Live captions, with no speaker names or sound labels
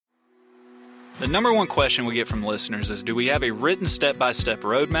The number one question we get from listeners is, do we have a written step-by-step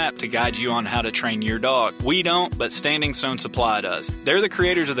roadmap to guide you on how to train your dog? We don't, but Standing Stone Supply does. They're the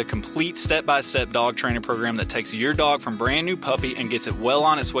creators of the complete step-by-step dog training program that takes your dog from brand new puppy and gets it well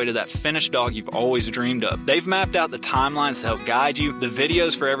on its way to that finished dog you've always dreamed of. They've mapped out the timelines to help guide you, the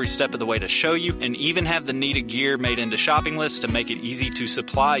videos for every step of the way to show you, and even have the needed gear made into shopping lists to make it easy to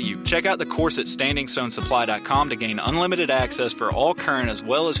supply you. Check out the course at StandingStoneSupply.com to gain unlimited access for all current as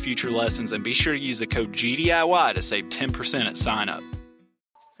well as future lessons, and be sure to use the code GDIY to save 10% at sign up.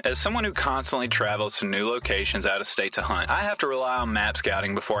 As someone who constantly travels to new locations out of state to hunt, I have to rely on map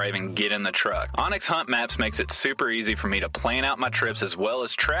scouting before I even get in the truck. Onyx Hunt Maps makes it super easy for me to plan out my trips as well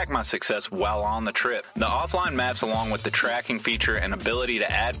as track my success while on the trip. The offline maps, along with the tracking feature and ability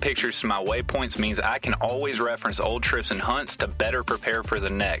to add pictures to my waypoints, means I can always reference old trips and hunts to better prepare for the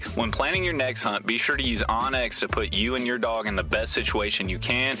next. When planning your next hunt, be sure to use OnX to put you and your dog in the best situation you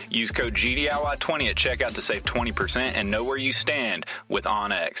can. Use code GDIY20 at checkout to save 20% and know where you stand with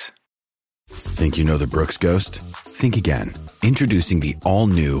OnX. Think you know the Brooks Ghost? Think again. Introducing the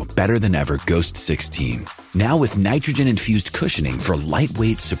all-new, better-than-ever Ghost 16. Now with nitrogen-infused cushioning for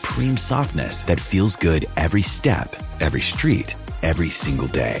lightweight, supreme softness that feels good every step, every street, every single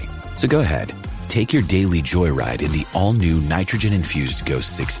day. So go ahead, take your daily joyride in the all-new nitrogen-infused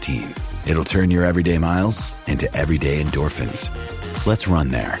Ghost 16. It'll turn your everyday miles into everyday endorphins. Let's run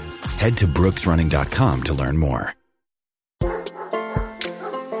there. Head to brooksrunning.com to learn more.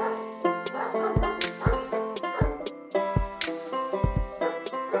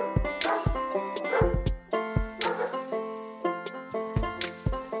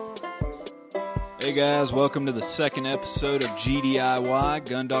 Hey guys, welcome to the second episode of GDIY,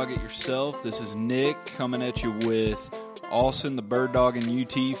 Gun Dog It Yourself. This is Nick coming at you with Austin, the Bird Dog and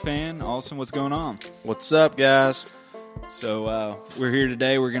UT fan. Austin, what's going on? What's up, guys? So we're here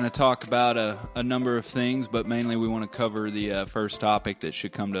today. We're going to talk about a number of things, but mainly we want to cover the first topic that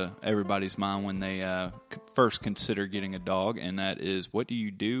should come to everybody's mind when they first consider getting a dog, and that is, what do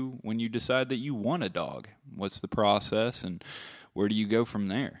you do when you decide that you want a dog? What's the process, and where do you go from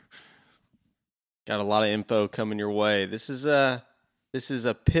there? Got a lot of info coming your way. This is a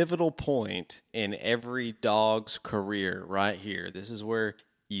pivotal point in every dog's career right here. This is where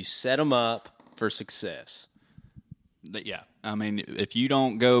you set them up for success. Yeah. I mean, if you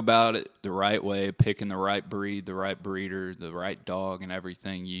don't go about it the right way, picking the right breed, the right breeder, the right dog and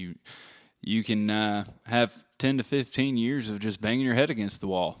everything, you can have 10 to 15 years of just banging your head against the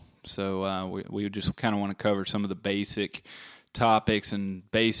wall. So we just kind of want to cover some of the basic topics and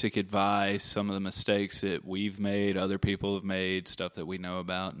basic advice, some of the mistakes that we've made, other people have made, stuff that we know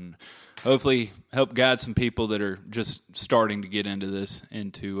about, and hopefully help guide some people that are just starting to get into this,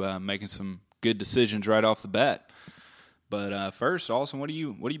 into making some good decisions right off the bat. But first, Austin, what have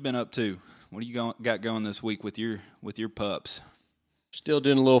you been up to? What do you got going this week with your pups? Still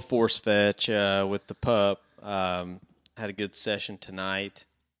doing a little force fetch with the pup. Had a good session tonight.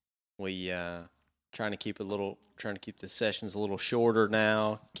 We trying to keep the sessions a little shorter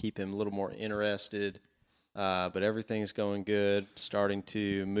now, keep him a little more interested. But everything's going good. Starting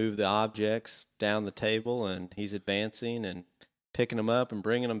to move the objects down the table, and he's advancing and picking them up and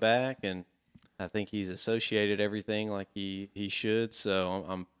bringing them back. And I think he's associated everything like he should. So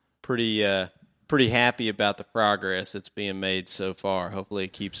I'm pretty happy about the progress that's being made so far. Hopefully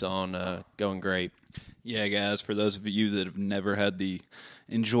it keeps on going great. Yeah, guys, for those of you that have never had the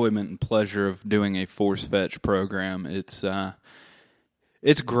enjoyment and pleasure of doing a force fetch program, it's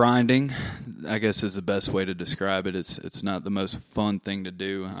grinding, I guess is the best way to describe it. It's not the most fun thing to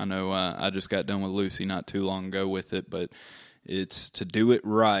do. I know I just got done with Lucy not too long ago with it, but it's to do it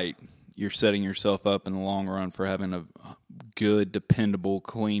right. You're setting yourself up in the long run for having a good, dependable,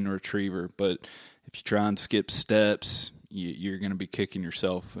 clean retriever. But if you try and skip steps, you're going to be kicking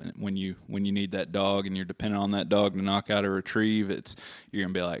yourself when you need that dog and you're dependent on that dog to knock out a retrieve. You're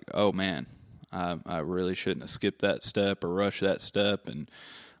going to be like, oh man, I really shouldn't have skipped that step or rushed that step. And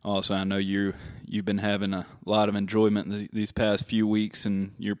also, I know you've been having a lot of enjoyment these past few weeks,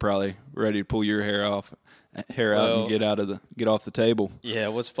 and you're probably ready to pull your hair out and get off the table. Yeah,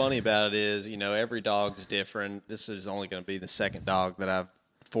 what's funny about it is, every dog's different. This is only going to be the second dog that I've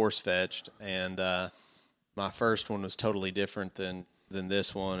force fetched, and my first one was totally different than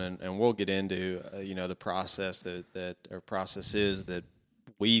this one, and we'll get into the process processes that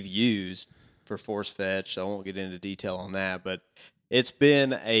we've used for force fetch. So I won't get into detail on that, but it's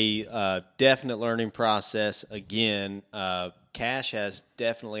been a definite learning process. Again, Cash has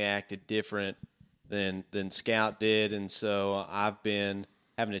definitely acted different than Scout did, and so I've been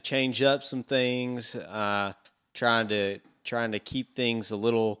having to change up some things, trying to keep things a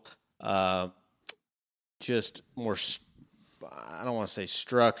little just more, I don't want to say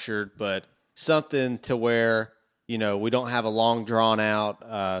structured, but something to where, we don't have a long drawn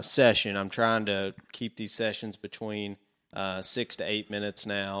out session. I'm trying to keep these sessions between 6 to 8 minutes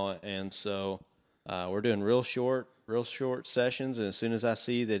now. And so we're doing real short sessions. And as soon as I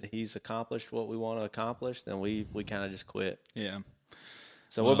see that he's accomplished what we want to accomplish, then we kind of just quit. Yeah.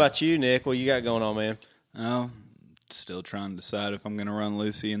 So what about you, Nick? What you got going on, man? Oh, still trying to decide if I'm going to run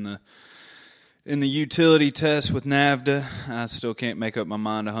Lucy in the utility test with NAVDA. I still can't make up my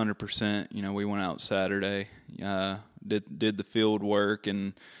mind 100%. We went out Saturday, did the field work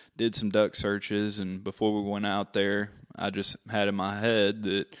and did some duck searches. And before we went out there, I just had in my head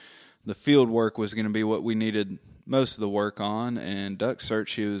that the field work was going to be what we needed most of the work on. And duck search,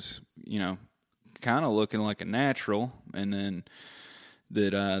 she was, kind of looking like a natural. And then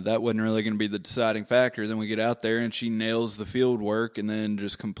that wasn't really going to be the deciding factor. Then we get out there and she nails the field work and then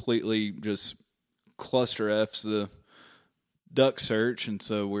just completely just cluster F's the duck search. And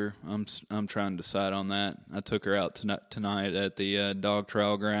so I'm trying to decide on that. I took her out tonight at the dog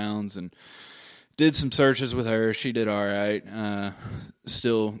trial grounds and did some searches with her. She did all right.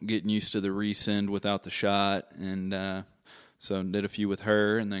 Still getting used to the resend without the shot. And so did a few with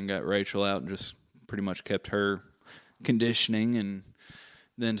her and then got Rachel out and just pretty much kept her conditioning, and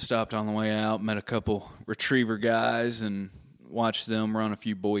then stopped on the way out, met a couple retriever guys and watched them run a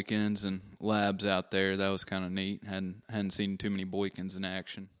few Boykins and labs out there. That was kind of neat. Hadn't seen too many Boykins in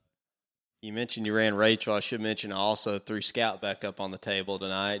action. You mentioned you ran Rachel. I should mention I also threw Scout back up on the table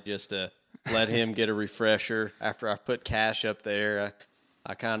tonight just to let him get a refresher after I put Cash up there.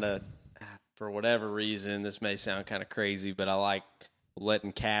 I kind of, for whatever reason, this may sound kind of crazy, but I like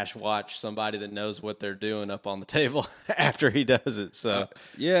letting Cash watch somebody that knows what they're doing up on the table after he does it. So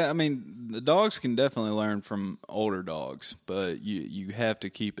yeah, I mean, the dogs can definitely learn from older dogs, but you have to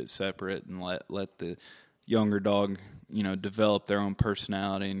keep it separate and let the younger dog, develop their own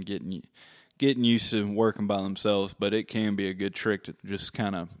personality and getting used to working by themselves. But it can be a good trick to just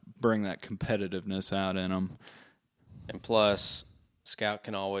kind of bring that competitiveness out in them. And plus, Scout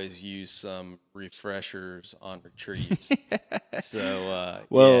can always use some refreshers on retrieves.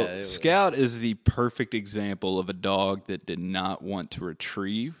 Scout is the perfect example of a dog that did not want to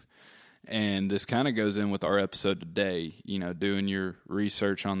retrieve. And this kind of goes in with our episode today, doing your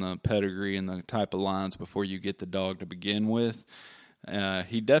research on the pedigree and the type of lines before you get the dog to begin with.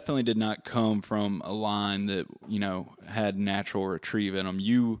 He definitely did not come from a line that, had natural retrieve in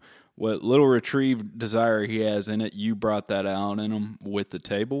him. What little retrieve desire he has in it, you brought that out in him with the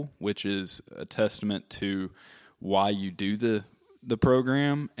table, which is a testament to why you do the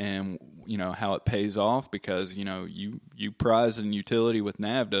program and, how it pays off, because, you prize in utility with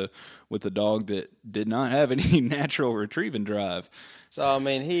NAVDA with a dog that did not have any natural retrieving drive. So, I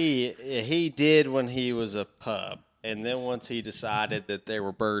mean, he did when he was a pup. And then once he decided that there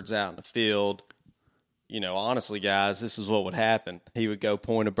were birds out in the field, honestly, guys, this is what would happen. He would go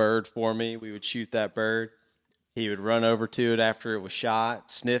point a bird for me. We would shoot that bird. He would run over to it after it was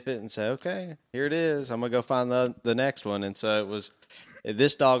shot, sniff it, and say, okay, here it is. I'm going to go find the next one. And so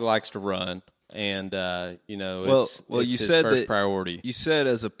this dog likes to run. And, it's his first priority. You said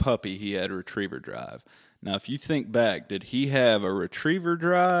as a puppy he had retriever drive. Now, if you think back, did he have a retriever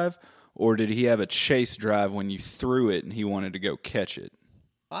drive or did he have a chase drive when you threw it and he wanted to go catch it?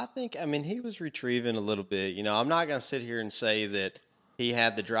 He was retrieving a little bit. I'm not going to sit here and say that he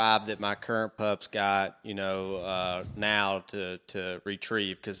had the drive that my current pup's got, now to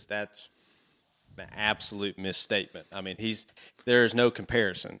retrieve, because that's an absolute misstatement. I mean, there is no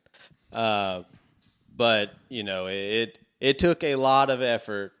comparison. But, it took a lot of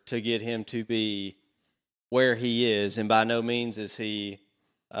effort to get him to be where he is, and by no means is he,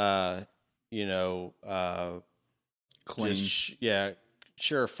 clean.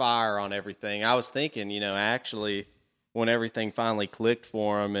 Surefire on everything. I was thinking, actually, when everything finally clicked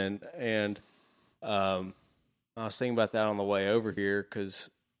for him, and I was thinking about that on the way over here, because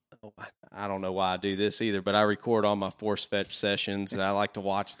I don't know why I do this either, but I record all my force fetch sessions, and I like to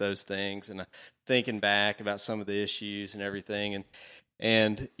watch those things, and thinking back about some of the issues and everything,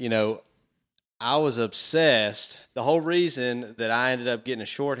 and I was obsessed. The whole reason that I ended up getting a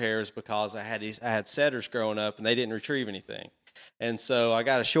short hair is because I had setters growing up, and they didn't retrieve anything. And so I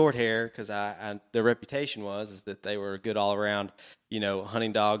got a short hair because their reputation is that they were a good all around,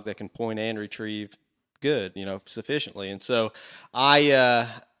 hunting dog that can point and retrieve good, sufficiently. And so I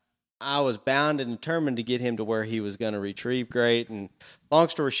was bound and determined to get him to where he was going to retrieve great. And long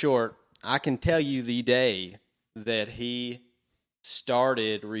story short, I can tell you the day that he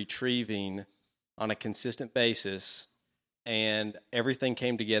started retrieving on a consistent basis and everything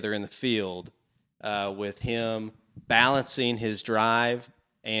came together in the field. with him balancing his drive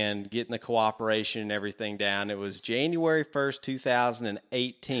and getting the cooperation and everything down. It was January 1st,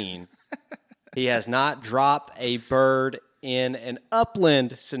 2018. He has not dropped a bird in an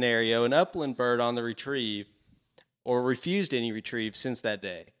upland scenario, an upland bird on the retrieve, or refused any retrieve since that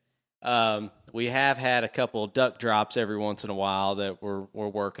day. We have had a couple of duck drops every once in a while that we're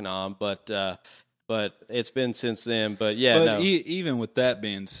working on, but it's been since then. But yeah, but no. Even with that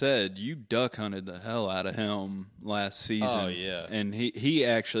being said, you duck hunted the hell out of him last season. Oh yeah, and he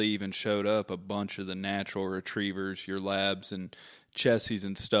actually even showed up a bunch of the natural retrievers, your labs and Chessies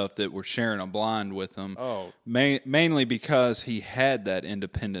and stuff that were sharing a blind with him. Oh, mainly because he had that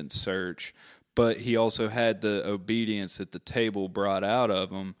independent search. But he also had the obedience that the table brought out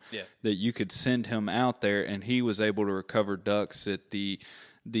of him, that you could send him out there, and he was able to recover ducks at the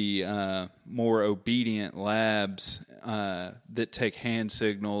more obedient labs that take hand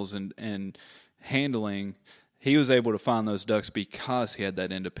signals and handling. He was able to find those ducks because he had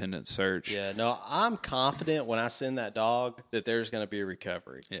that independent search. Yeah, no, I'm confident when I send that dog that there's going to be a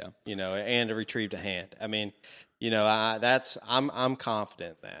recovery. Yeah, and a retrieve to hand. I mean, I'm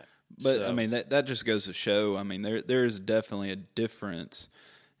confident in that. But so. I mean that just goes to show. I mean there is definitely a difference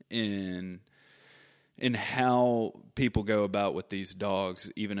in how people go about with these dogs,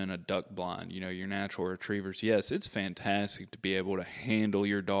 even in a duck blind. Your natural retrievers. Yes, it's fantastic to be able to handle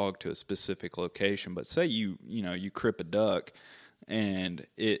your dog to a specific location. But say you crip a duck and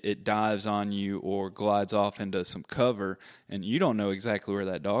it dives on you or glides off into some cover, and you don't know exactly where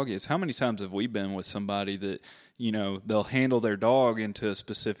that dog is. How many times have we been with somebody that they'll handle their dog into a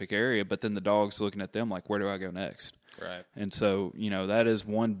specific area, but then the dog's looking at them like, where do I go next? Right. And so, that is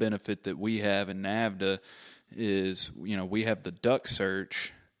one benefit that we have in NAVHDA is, we have the duck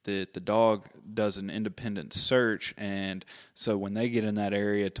search that the dog does an independent search. And so when they get in that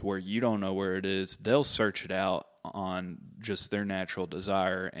area to where you don't know where it is, they'll search it out on just their natural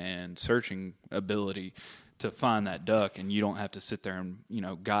desire and searching ability to find that duck. And you don't have to sit there and,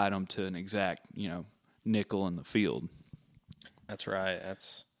 guide them to an exact, nickel in the field. That's right.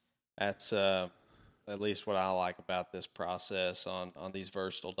 That's at least what I like about this process on these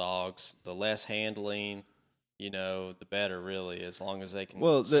versatile dogs. The less handling, the better, really, as long as they can.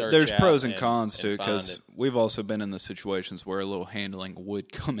 Well, there's pros and cons to it, because we've also been in the situations where a little handling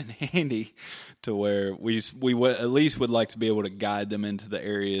would come in handy, to where we would at least would like to be able to guide them into the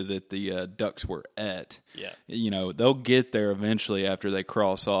area that the ducks were at. Yeah, they'll get there eventually after they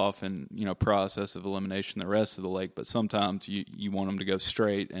cross off and process of elimination the rest of the lake. But sometimes you want them to go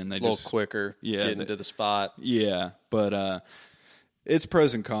straight, and they a little quicker, getting to the spot. Yeah, but. It's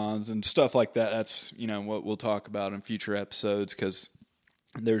pros and cons and stuff like that. That's, what we'll talk about in future episodes, because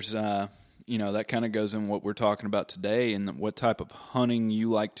there's, that kind of goes in what we're talking about today and what type of hunting you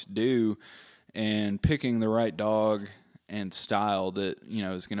like to do, and picking the right dog and style that,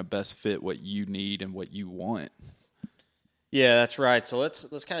 is going to best fit what you need and what you want. Yeah, that's right. So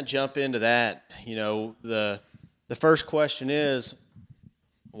let's kind of jump into that. The first question is,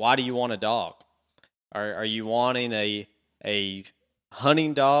 why do you want a dog? Are you wanting a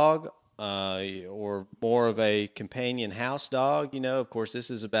hunting dog or more of a companion house dog? Of course, this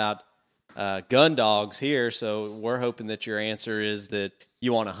is about gun dogs here, so we're hoping that your answer is that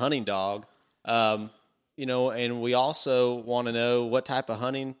you want a hunting dog. And we also want to know what type of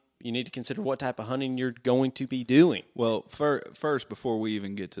hunting you need to consider, what type of hunting you're going to be doing. Well, first, before we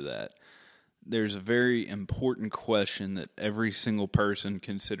even get to that, there's a very important question that every single person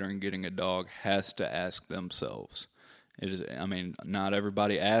considering getting a dog has to ask themselves. Not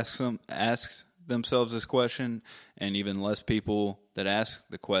everybody asks themselves this question, and even less people that ask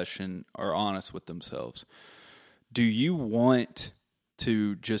the question are honest with themselves. Do you want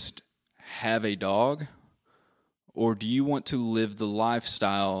to just have a dog, or do you want to live the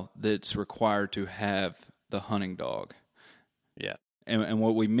lifestyle that's required to have the hunting dog? Yeah. And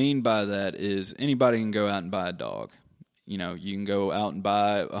what we mean by that is anybody can go out and buy a dog. You can go out and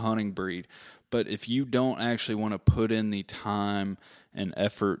buy a hunting breed. But if you don't actually want to put in the time and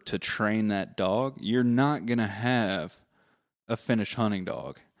effort to train that dog, you're not going to have a finished hunting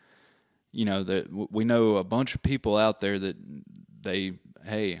dog. That we know a bunch of people out there that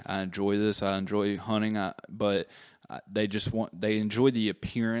I enjoy this, I enjoy hunting, but they enjoy the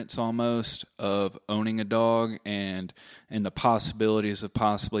appearance almost of owning a dog and the possibilities of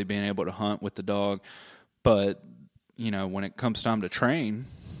possibly being able to hunt with the dog. But, when it comes time to train,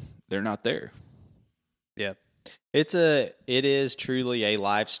 they're not there. Yeah. It is truly a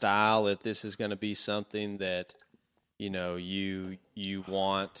lifestyle. If this is going to be something that, you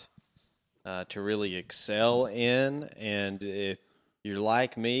want to really excel in, and if you're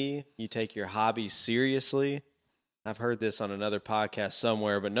like me, you take your hobbies seriously. I've heard this on another podcast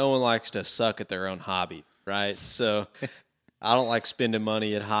somewhere, but no one likes to suck at their own hobby, right? So I don't like spending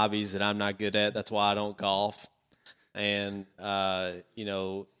money at hobbies that I'm not good at. That's why I don't golf. And,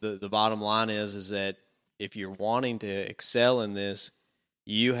 the bottom line is that if you're wanting to excel in this,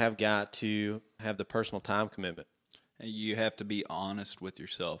 you have got to have the personal time commitment. You have to be honest with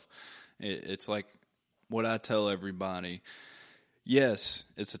yourself. It's like what I tell everybody. Yes,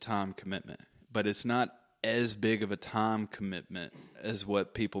 it's a time commitment, but it's not as big of a time commitment as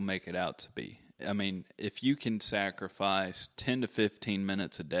what people make it out to be. I mean, if you can sacrifice 10 to 15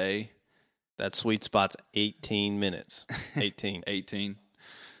 minutes a day. That sweet spot's 18 minutes. 18. 18.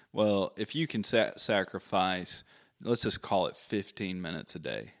 Well, if you can sacrifice, let's just call it 15 minutes a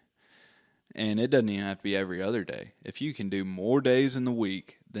day. And it doesn't even have to be every other day. If you can do more days in the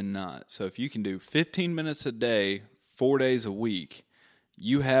week than not. So if you can do 15 minutes a day, 4 days a week,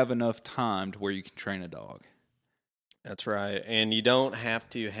 you have enough time to where you can train a dog. That's right. And you don't have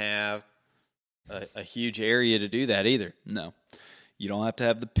to have a huge area to do that either. No. You don't have to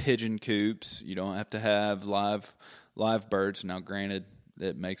have the pigeon coops. You don't have to have live birds. Now, granted,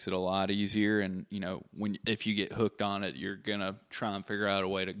 that makes it a lot easier. And, if you get hooked on it, you're going to try and figure out a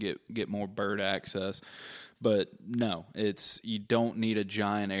way to get more bird access. But no, you don't need a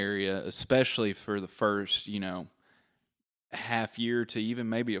giant area, especially for the first, half year to even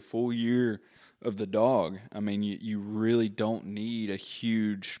maybe a full year of the dog. I mean, you really don't need a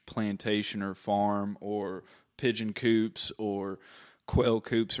huge plantation or farm or pigeon coops or quail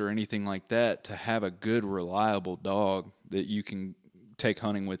coops or anything like that to have a good, reliable dog that you can take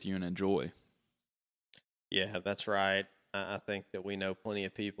hunting with you and enjoy. Yeah, that's right. I think that we know plenty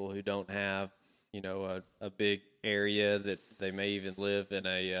of people who don't have, a big area, that they may even live in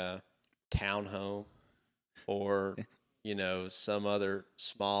a townhome or some other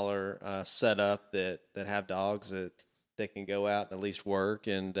smaller setup that have dogs that can go out and at least work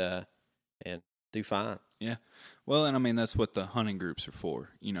and do fine. Yeah. Well, and I mean, that's what the hunting groups are for,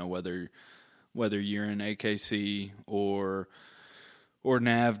 whether you're in AKC or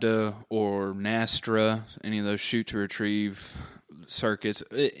NAVDA or NASTRA, any of those shoot to retrieve circuits,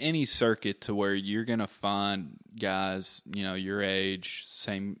 any circuit to where you're going to find guys, your age,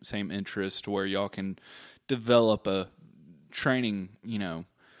 same interest, where y'all can develop a training,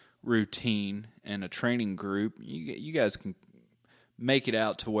 routine and a training group. You guys can make it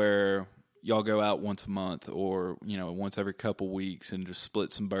out to where y'all go out once a month or, once every couple weeks and just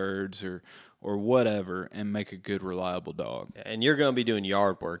split some birds or whatever and make a good, reliable dog. And you're going to be doing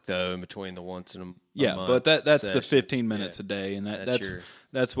yard work, though, in between the once in a month but that's sessions. the 15 minutes a day, and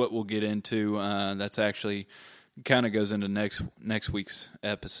that's what we'll get into. That's actually kind of goes into next week's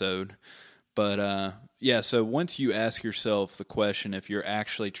episode. But, so once you ask yourself the question, if you're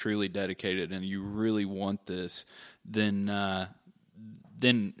actually truly dedicated and you really want this, then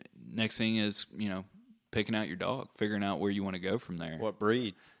next thing is, picking out your dog, figuring out where you want to go from there. What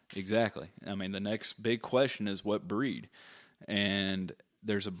breed? Exactly. I mean, the next big question is what breed. And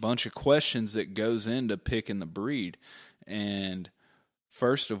there's a bunch of questions that goes into picking the breed. And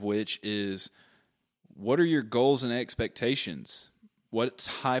first of which is, what are your goals and expectations? What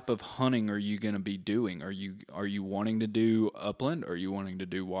type of hunting are you going to be doing? Are you wanting to do upland? Are you wanting to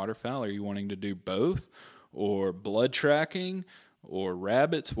do waterfowl? Are you wanting to do both? Or blood tracking? Or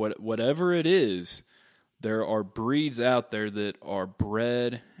rabbits? Whatever it is, there are breeds out there that are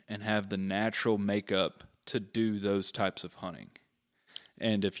bred and have the natural makeup to do those types of hunting.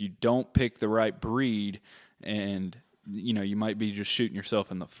 And if you don't pick the right breed, and you might be just shooting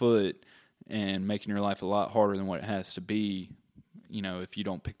yourself in the foot and making your life a lot harder than what it has to be, if you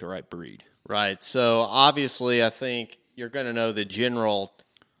don't pick the right breed. Right. So obviously, I think you're going to know the general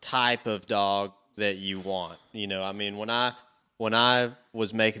type of dog that you want. I mean, when I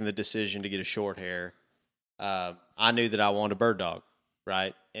was making the decision to get a short hair, I knew that I wanted a bird dog,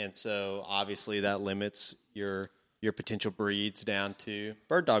 right? And so obviously that limits your potential breeds down to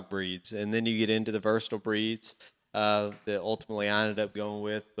bird dog breeds. And then you get into the versatile breeds that ultimately I ended up going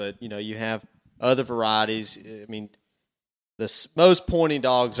with. But, you have other varieties. I mean, most pointing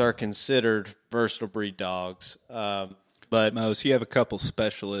dogs are considered versatile breed dogs. But most, you have a couple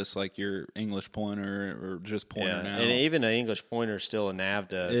specialists like your English pointer or just pointer now. And even an English pointer is still a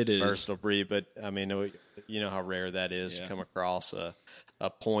NAVDA versatile breed. But, I mean, you know how rare that is to come across a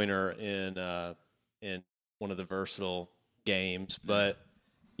pointer in one of the versatile games. But,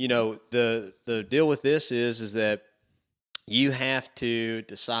 the deal with this is that you have to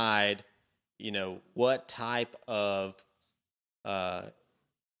decide, what type of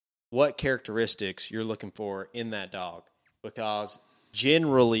what characteristics you're looking for in that dog. Because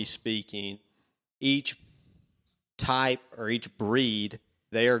generally speaking, each type or each breed,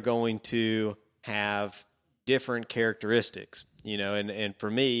 they are going to have different characteristics, and for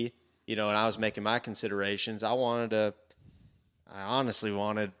me, when I was making my considerations, I honestly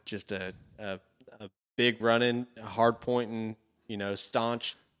wanted just a big running, hard pointing,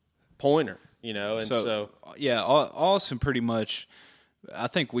 staunch pointer, and so yeah, Austin pretty much, I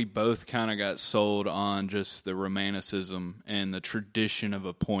think we both kind of got sold on just the romanticism and the tradition of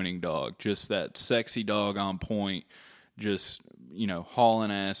a pointing dog, just that sexy dog on point, just,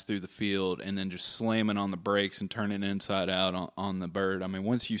 hauling ass through the field and then just slamming on the brakes and turning inside out on the bird. I mean,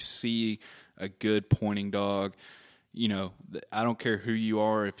 once you see a good pointing dog, I don't care who you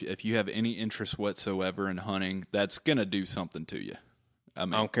are, if you have any interest whatsoever in hunting, that's going to do something to you. I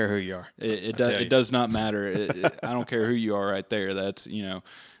don't care who you are. It does not matter. I don't care who you are right there. That's,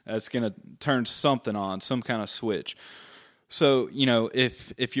 that's going to turn something on, some kind of switch. So,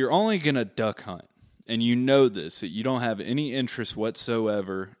 if you're only going to duck hunt and that you don't have any interest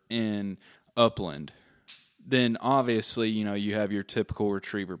whatsoever in upland, then obviously, you have your typical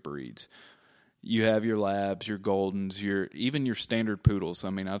retriever breeds. You have your labs, your goldens, even your standard poodles. I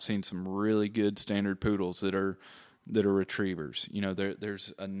mean, I've seen some really good standard poodles that are retrievers.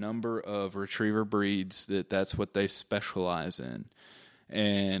 There's a number of retriever breeds that's what they specialize in.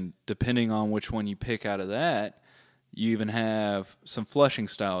 And depending on which one you pick out of that, you even have some flushing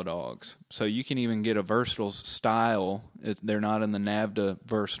style dogs. So you can even get a versatile style. They're not in the NAVHDA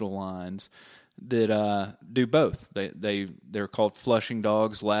versatile lines that do both. They're called flushing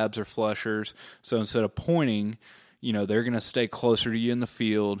dogs. Labs are flushers. So instead of pointing, they're going to stay closer to you in the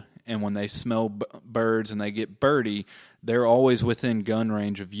field. And when they smell birds and they get birdie, they're always within gun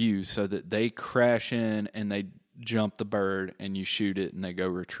range of you so that they crash in and they jump the bird and you shoot it and they go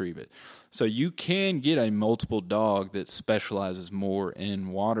retrieve it. So you can get a multiple dog that specializes more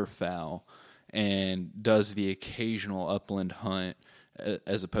in waterfowl and does the occasional upland hunt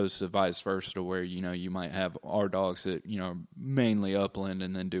as opposed to vice versa, where, you might have our dogs that, mainly upland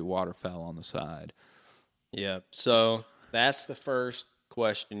and then do waterfowl on the side. Yeah. So that's the first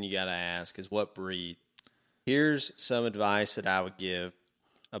question you got to ask is what breed. Here's some advice that I would give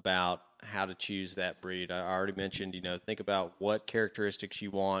about how to choose that breed. I already mentioned, think about what characteristics you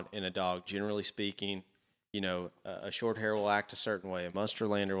want in a dog. Generally speaking, a short hair will act a certain way, a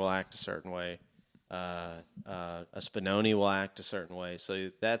Munsterlander will act a certain way, a Spinoni will act a certain way. So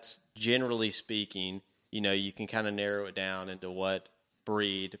that's generally speaking, you can kind of narrow it down into what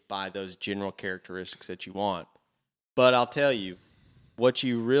breed by those general characteristics that you want. But I'll tell you, what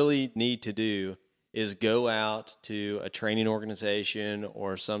you really need to do is go out to a training organization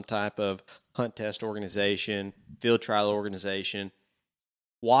or some type of hunt test organization, field trial organization.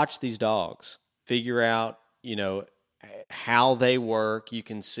 Watch these dogs. Figure out, how they work. You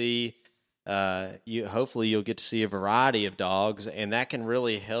can see, hopefully you'll get to see a variety of dogs, and that can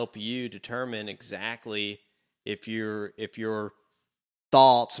really help you determine exactly if your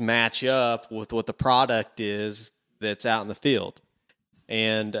thoughts match up with what the product is that's out in the field.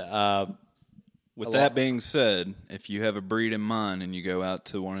 And with that being said, if you have a breed in mind and you go out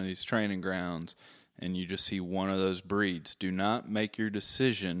to one of these training grounds and you just see one of those breeds, do not make your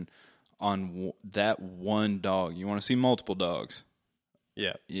decision on that one dog. You want to see multiple dogs.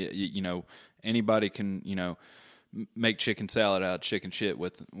 Yeah. Anybody can, make chicken salad out of chicken shit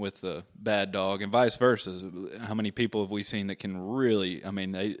with a bad dog, and vice versa. How many people have we seen that can really,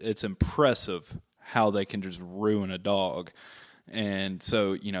 it's impressive how they can just ruin a dog. And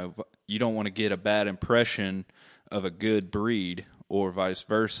so, you don't want to get a bad impression of a good breed or vice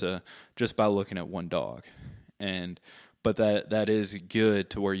versa just by looking at one dog. But that is good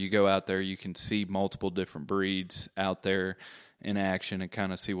to where you go out there, you can see multiple different breeds out there in action and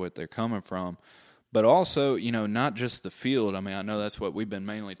kind of see what they're coming from. But also, not just the field. I know that's what we've been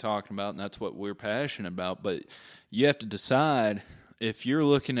mainly talking about and that's what we're passionate about, but you have to decide if you're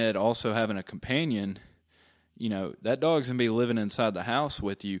looking at also having a companion. That dog's going to be living inside the house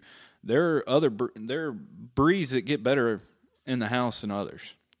with you. There are breeds that get better in the house than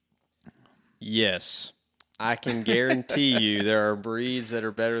others. Yes. I can guarantee you there are breeds that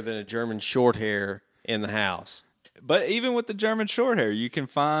are better than a German Shorthair in the house. But even with the German Shorthair, you can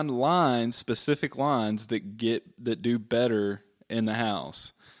find specific lines that do better in the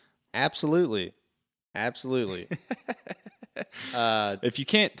house. Absolutely. If you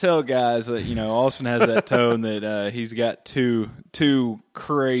can't tell, guys, Austin has that tone that he's got two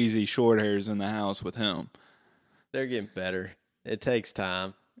crazy short hairs in the house with him. They're getting better. It takes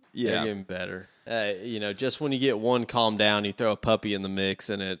time. Yeah, they're getting better. Just when you get one calmed down, you throw a puppy in the mix,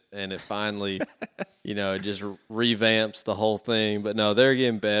 and it finally it just revamps the whole thing. But no, they're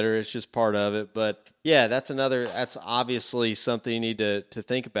getting better. It's just part of it. But yeah, that's obviously something you need to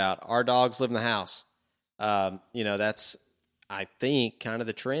think about. Our dogs live in the house. That's, I think, kind of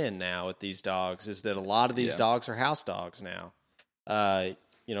the trend now with these dogs is that a lot of these dogs are house dogs now.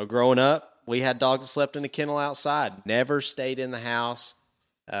 Growing up, we had dogs that slept in the kennel outside, never stayed in the house,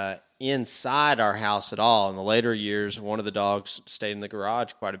 inside our house at all. In the later years, one of the dogs stayed in the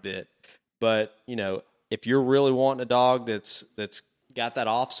garage quite a bit. But, if you're really wanting a dog that's got that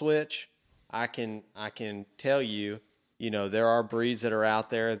off switch, I can tell you, there are breeds that are out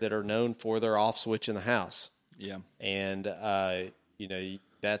there that are known for their off switch in the house. Yeah. And,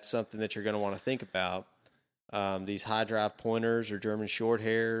 that's something that you're going to want to think about. These high drive pointers or German short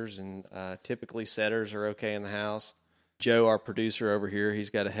hairs and typically setters are okay in the house. Joe, our producer over here,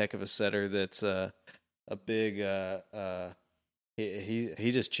 he's got a heck of a setter that's a big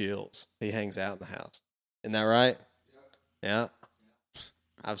he just chills. He hangs out in the house. Isn't that right? Yeah.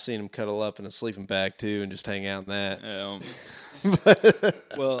 I've seen him cuddle up in a sleeping bag too and just hang out in that.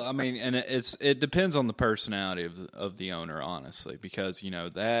 Well, I mean, and it depends on the personality of the owner, honestly, because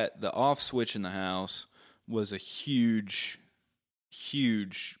that the off switch in the house was a huge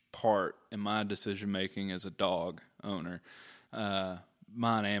part in my decision making as a dog owner.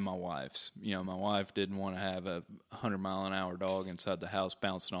 Mine and my wife's. My wife didn't want to have a 100-mile-an-hour dog inside the house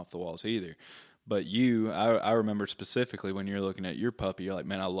bouncing off the walls either. But I remember specifically when you're looking at your puppy, you're like,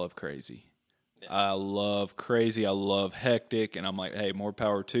 man, I love crazy. Yeah. I love crazy. I love hectic. And I'm like, hey, more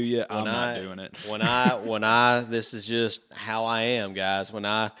power to you. I'm not doing it. This is just how I am, guys. When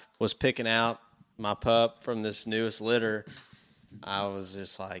I was picking out my pup from this newest litter, I was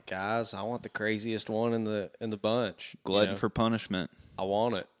just like, guys, I want the craziest one in the bunch. Glutton for punishment. I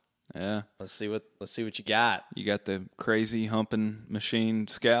want it. Yeah. Let's see what you got. You got the crazy humping machine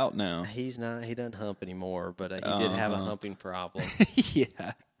Scout now. He doesn't hump anymore, but he did have a humping problem.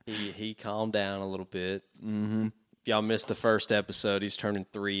 Yeah. He calmed down a little bit. Mm-hmm. If y'all missed the first episode, he's turning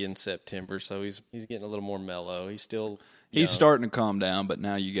 3 in September, so he's getting a little more mellow. He's starting to calm down, but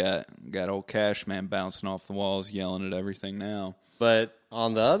now you got old Cash Man bouncing off the walls, yelling at everything now. But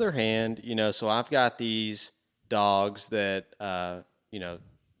on the other hand, so I've got these dogs that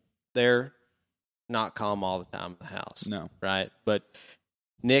they're not calm all the time in the house. No. Right? But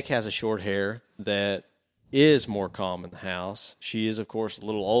Nick has a short hair that is more calm in the house. She is, of course, a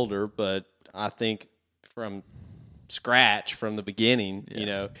little older, but I think from scratch, from the beginning,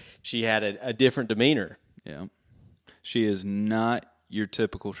 she had a different demeanor. Yeah. She is not your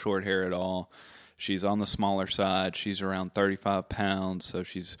typical short hair at all. She's on the smaller side. She's around 35 pounds, so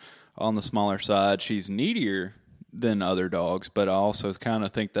she's on the smaller side. She's needier than other dogs, but I also kind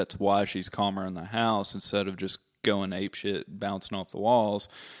of think that's why she's calmer in the house instead of just going apeshit, bouncing off the walls.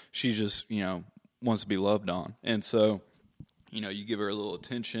 She just, wants to be loved on. And so, you give her a little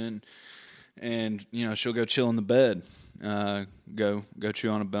attention and, she'll go chill in the bed, go chew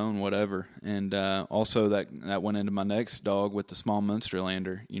on a bone, whatever. And also that went into my next dog with the small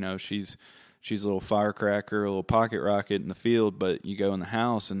Munsterlander. She's a little firecracker, a little pocket rocket in the field, but you go in the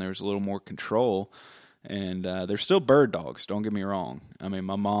house and there's a little more control. And they're still bird dogs, don't get me wrong. I mean,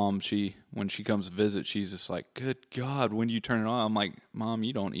 my mom, when she comes to visit, she's just like, good God, when do you turn it on? I'm like, Mom,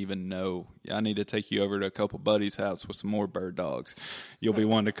 you don't even know. I need to take you over to a couple buddies' house with some more bird dogs. You'll be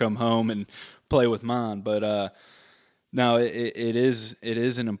wanting to come home and play with mine. But no, it is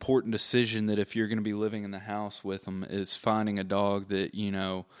an important decision that if you're going to be living in the house with them is finding a dog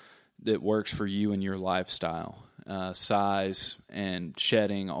that, that works for you and your lifestyle. Size and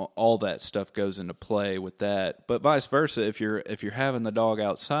shedding, all that stuff goes into play with that. But vice versa, if you're having the dog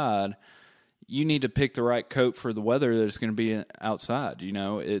outside, you need to pick the right coat for the weather that it's going to be outside.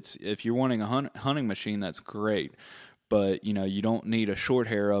 It's if you're wanting a hunting machine, that's great. But you don't need a short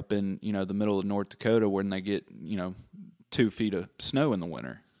hair up in the middle of North Dakota when they get 2 feet of snow in the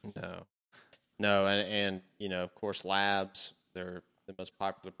winter. No, and of course, Labs, they're the most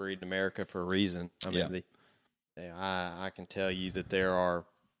popular breed in America for a reason. I mean, I can tell you that there are,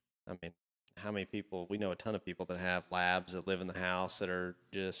 how many people, we know a ton of people that have Labs that live in the house that are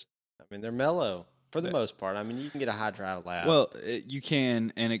just, they're mellow for the most part. You can get a high drive Lab. Well, you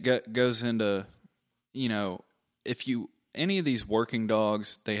can, and it goes into, any of these working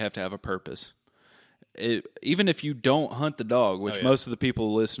dogs, they have to have a purpose. Even if you don't hunt the dog, which most of the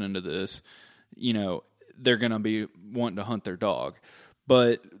people listening to this, they're going to be wanting to hunt their dog.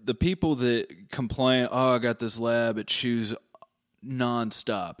 But the people that complain, I got this Lab, it chews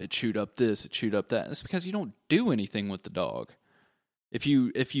nonstop. It chewed up this, it chewed up that. That's because you don't do anything with the dog. If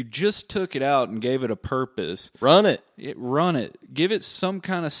you just took it out and gave it a purpose, run it. Run it. Give it some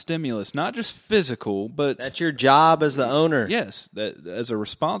kind of stimulus, not just physical, but that's your job as the owner. Yes, that as a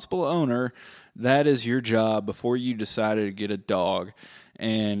responsible owner, that is your job before you decided to get a dog.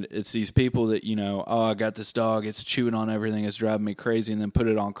 And it's these people that, oh, I got this dog, it's chewing on everything, it's driving me crazy, and then put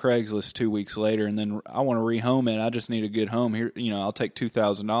it on Craigslist 2 weeks later, and then I want to rehome it. I just need a good home. Here, I'll take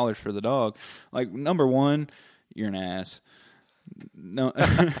 $2,000 for the dog. Like, number one, you're an ass. No,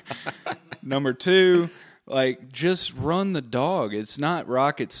 number two, like, just run the dog. It's not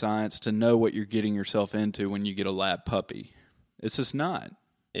rocket science to know what you're getting yourself into when you get a lab puppy. It's just not.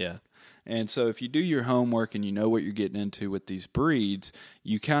 Yeah. And so if you do your homework and you know what you're getting into with these breeds,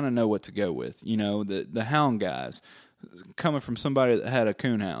 you kind of know what to go with. The hound guys, coming from somebody that had a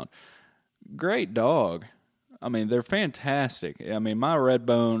coonhound, great dog. I mean, they're fantastic. I mean, my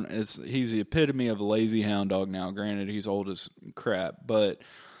Redbone he's the epitome of a lazy hound dog now. Granted, he's old as crap, but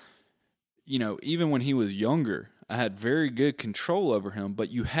even when he was younger, I had very good control over him.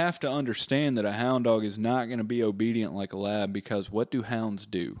 But you have to understand that a hound dog is not going to be obedient like a lab, because what do hounds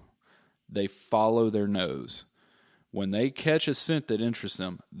do? They follow their nose. When they catch a scent that interests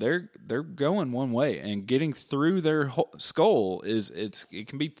them, they're going one way, and getting through their skull it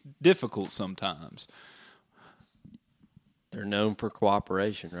can be difficult sometimes. They're known for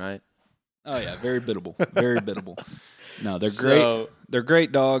cooperation, right? Oh yeah, very biddable, very biddable. No, they're great. They're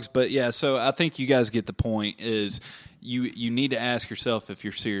great dogs, but yeah. So I think you guys get the point. Is you need to ask yourself, if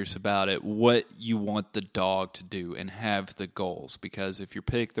you're serious about it, what you want the dog to do, and have the goals. Because if you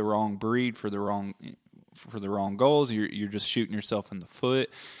pick the wrong breed for the wrong goals, you're just shooting yourself in the foot.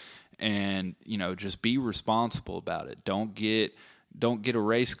 And just be responsible about it. Don't get a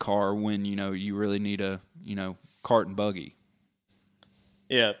race car when you really need a cart and buggy.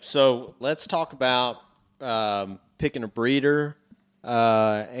 Yeah, so let's talk about picking a breeder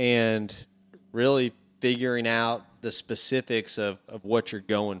and really figuring out the specifics of what you're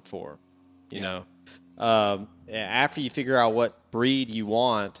going for. After you figure out what breed you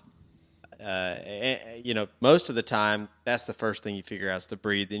want, most of the time, that's the first thing you figure out is the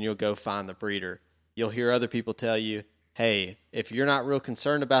breed. Then you'll go find the breeder. You'll hear other people tell you, hey, if you're not real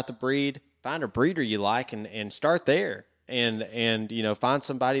concerned about the breed, find a breeder you like and start there. And find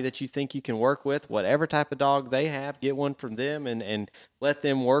somebody that you think you can work with, whatever type of dog they have, get one from them and let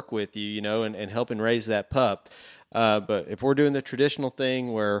them work with you, and helping raise that pup. But if we're doing the traditional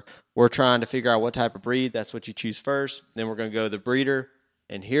thing where we're trying to figure out what type of breed, that's what you choose first. Then we're going to go to the breeder.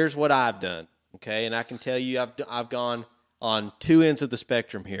 And here's what I've done, okay? And I can tell you I've gone on two ends of the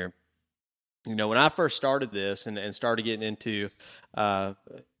spectrum here. When I first started this and started getting into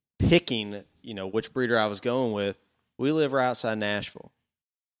picking, which breeder I was going with, we live right outside Nashville.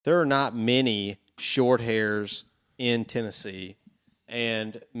 There are not many short hairs in Tennessee.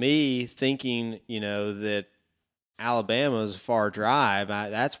 And me thinking, that Alabama is a far drive,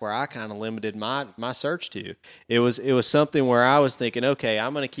 that's where I kind of limited my search to. It was something where I was thinking, okay,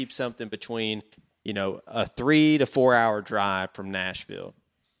 I'm going to keep something between, a 3 to 4 hour drive from Nashville.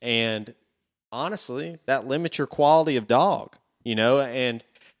 And honestly, that limits your quality of dog, and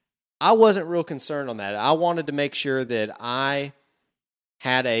I wasn't real concerned on that. I wanted to make sure that I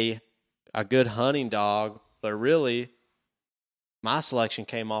had a good hunting dog, but really my selection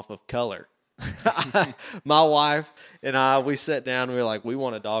came off of color. My wife and I, we sat down and we were like, we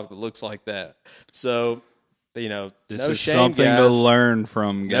want a dog that looks like that. So, this no is shame, something guys. To learn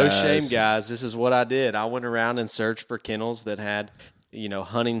from, guys. No shame, guys. This is what I did. I went around and searched for kennels that had,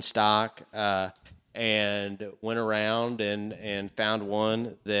 hunting stock, and went around and found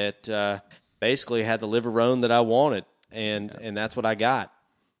one that basically had the liver roan that I wanted, and that's what I got.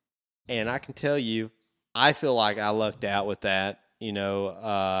 And I can tell you, I feel like I lucked out with that.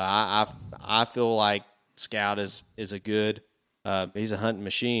 I feel like Scout is a good, he's a hunting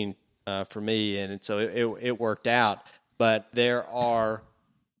machine for me, and so it worked out. But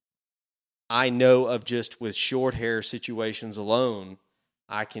I know of just with short hair situations alone,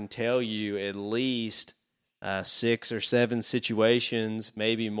 I can tell you at least 6 or 7 situations,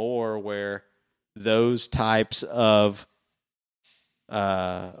 maybe more, where those types of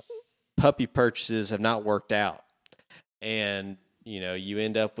puppy purchases have not worked out. And, you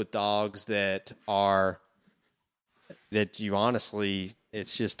end up with dogs that you honestly,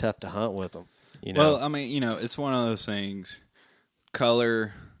 it's just tough to hunt with them. Well, I mean, it's one of those things.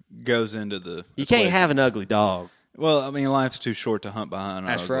 Color goes into the you can't have an ugly dog. Well, I mean, life's too short to hunt behind an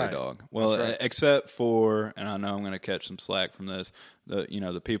That's ugly right. dog. Well, That's right. except for, and I know I'm going to catch some slack from this,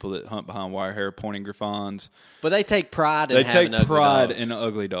 the people that hunt behind wire hair pointing griffons. But they take pride in They having take ugly pride dogs. in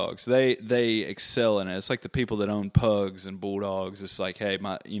ugly dogs. They excel in it. It's like the people that own pugs and bulldogs. It's like, hey,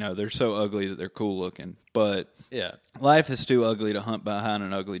 they're so ugly that they're cool looking. But Yeah. life is too ugly to hunt behind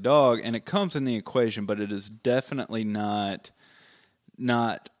an ugly dog, and it comes in the equation, but it is definitely not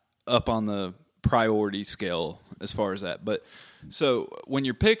up on the priority scale as far as that. But so when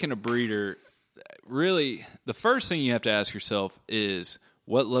you're picking a breeder, really the first thing you have to ask yourself is,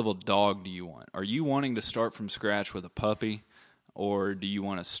 what level dog do you want? Are you wanting to start from scratch with a puppy, or do you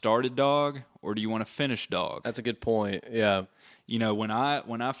want a started dog, or do you want a finished dog? That's a good point. Yeah. When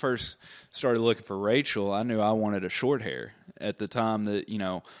I first started looking for Rachel, I knew I wanted a short hair. At the time that,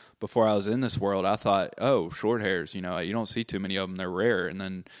 before I was in this world, I thought, oh, short hairs, you don't see too many of them. They're rare. And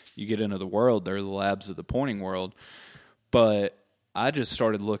then you get into the world, they're the labs of the pointing world. But I just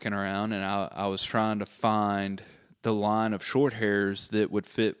started looking around, and I was trying to find the line of short hairs that would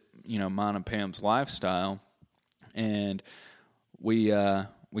fit, mine and Pam's lifestyle. And we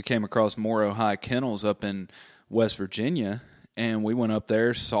came across Morrow High Kennels up in West Virginia, and we went up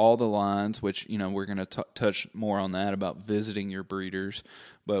there, saw the lines, which, we're going to touch more on that about visiting your breeders.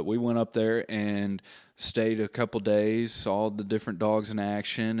 But we went up there and stayed a couple days, saw the different dogs in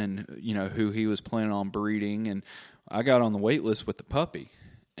action, and, who he was planning on breeding. And I got on the wait list with the puppy.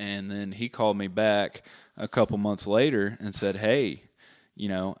 And then he called me back a couple months later and said, hey,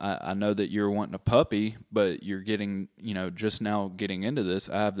 I know that you're wanting a puppy, but you're getting, just now getting into this.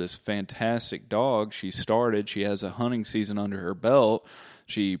 I have this fantastic dog. She has a hunting season under her belt.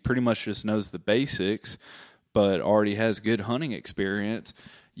 She pretty much just knows the basics, but already has good hunting experience.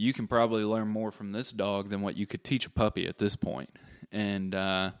 You can probably learn more from this dog than what you could teach a puppy at this point. And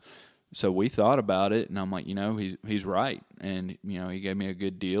so we thought about it, and I'm like, he's right. And, he gave me a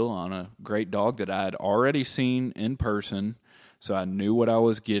good deal on a great dog that I had already seen in person. So I knew what I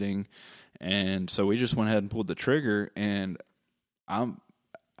was getting, and so we just went ahead and pulled the trigger. And I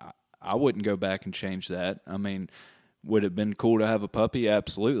wouldn't go back and change that. I mean, would it have been cool to have a puppy?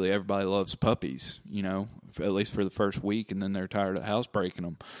 Absolutely. Everybody loves puppies, at least for the first week, and then they're tired of housebreaking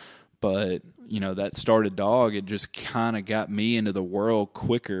them. But that started dog, it just kind of got me into the world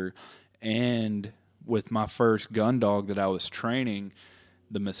quicker. And with my first gun dog that I was training,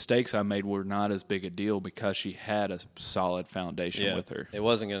 the mistakes I made were not as big a deal because she had a solid foundation with her. It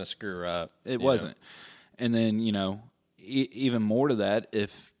wasn't going to screw her up. It wasn't. And then, even more to that,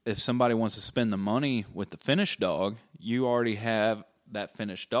 if somebody wants to spend the money with the finished dog, you already have that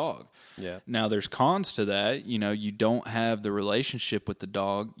finished dog. Yeah. Now, there's cons to that. You don't have the relationship with the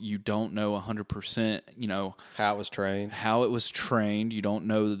dog. You don't know 100%, How it was trained. You don't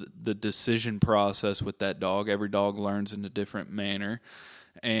know the decision process with that dog. Every dog learns in a different manner.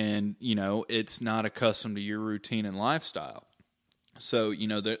 And, it's not accustomed to your routine and lifestyle. So,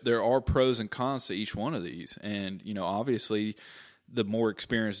 there are pros and cons to each one of these. And, obviously, the more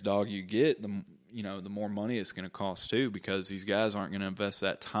experienced dog you get, the more money it's going to cost too, because these guys aren't going to invest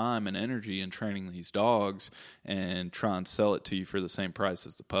that time and energy in training these dogs and try and sell it to you for the same price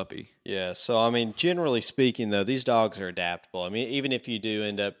as the puppy. Yeah. So, I mean, generally speaking, though, these dogs are adaptable. I mean, even if you do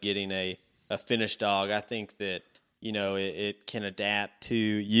end up getting a finished dog, I think that, it can adapt to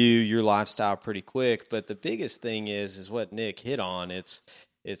your lifestyle pretty quick. But the biggest thing is what Nick hit on. It's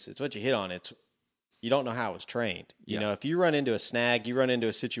what you hit on. It's, you don't know how it was trained. If you run into a snag, you run into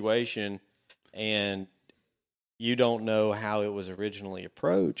a situation and you don't know how it was originally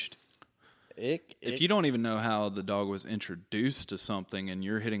approached. If you don't even know how the dog was introduced to something and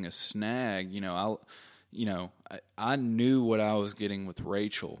you're hitting a snag, I knew what I was getting with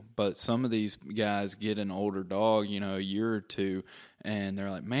Rachel, but some of these guys get an older dog, a year or two, and they're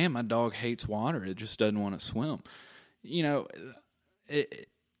like, man, my dog hates water. It just doesn't want to swim.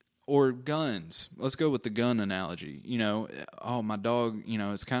 Or guns. Let's go with the gun analogy. My dog,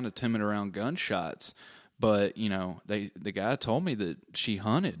 it's kind of timid around gunshots, but, the guy told me that she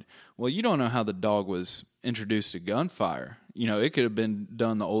hunted. Well, you don't know how the dog was introduced to gunfire. It could have been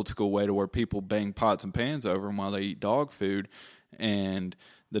done the old school way to where people bang pots and pans over them while they eat dog food, and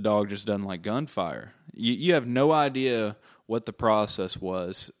the dog just doesn't like gunfire. You have no idea what the process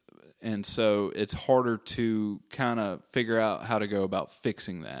was, and so it's harder to kind of figure out how to go about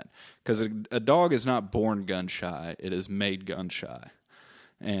fixing that, because a dog is not born gun shy; it is made gun shy.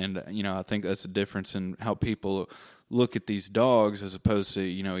 And I think that's a difference in how people look at these dogs as opposed to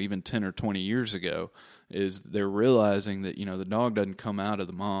even 10 or 20 years ago. Is they're realizing that the dog doesn't come out of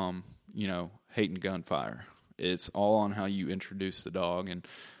the mom hating gunfire. It's all on how you introduce the dog, and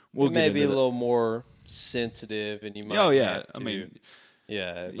it may be a little more sensitive, and you might. I mean,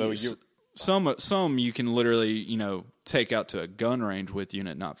 but some you can literally take out to a gun range with you and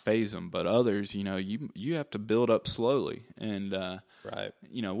it not phase them, but others you have to build up slowly, and right.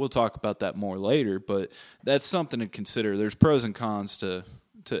 We'll talk about that more later, but that's something to consider. There's pros and cons to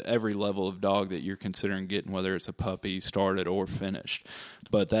every level of dog that you're considering getting, whether it's a puppy, started, or finished.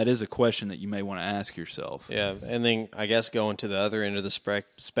 But that is a question that you may want to ask yourself. Yeah, and then I guess going to the other end of the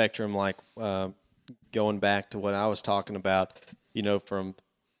spectrum, like going back to what I was talking about, from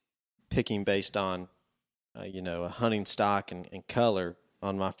picking based on, a hunting stock and color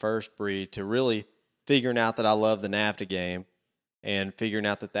on my first breed, to really figuring out that I love the NAVHDA game and figuring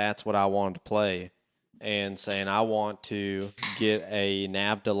out that that's what I wanted to play, and saying I want to get a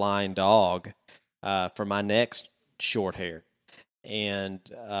NAVHDA line dog for my next short hair, and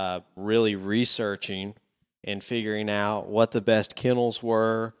really researching and figuring out what the best kennels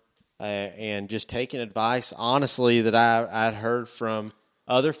were, and just taking advice, honestly, that I'd heard from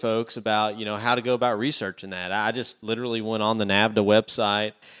other folks about, how to go about researching that. I just literally went on the NAVHDA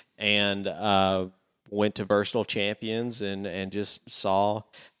website and went to Versatile Champions and just saw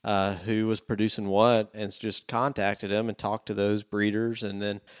who was producing what, and just contacted them and talked to those breeders, and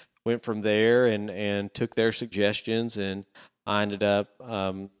then went from there and took their suggestions, and I ended up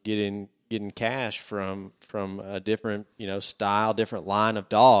getting cash from a different style, different line of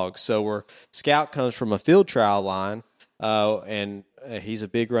dogs. So where Scout comes from a field trial line, and he's a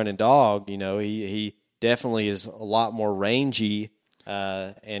big running dog. He definitely is a lot more rangy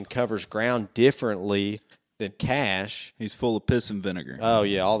and covers ground differently than Cash. He's full of piss and vinegar. Oh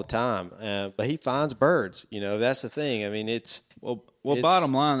yeah, all the time. But he finds birds. That's the thing. I mean, it's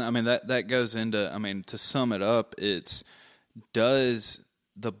bottom line. I mean, that goes into. I mean, to sum it up, it's does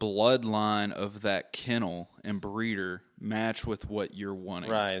the bloodline of that kennel and breeder match with what you're wanting?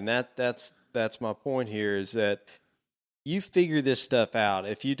 Right, and that's my point here, is that you figure this stuff out.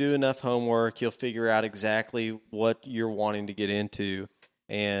 If you do enough homework, you'll figure out exactly what you're wanting to get into.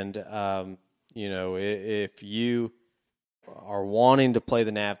 And, if you are wanting to play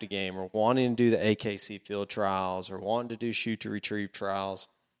the NAVHDA game, or wanting to do the AKC field trials, or wanting to do shoot to retrieve trials,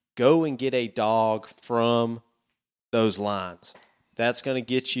 go and get a dog from those lines. That's going to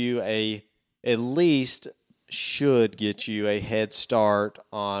get you should get you a head start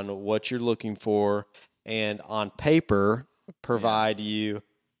on what you're looking for, and on paper provide you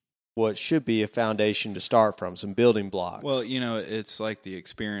what should be a foundation to start from, some building blocks. Well, it's like the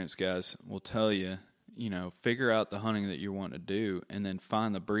experienced guys will tell you, figure out the hunting that you want to do, and then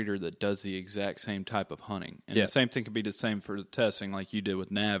find the breeder that does the exact same type of hunting. And the same thing could be the same for the testing, like you did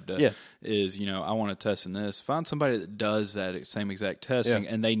with NAVHDA. Yeah. Is, I want to test in this. Find somebody that does that same exact testing,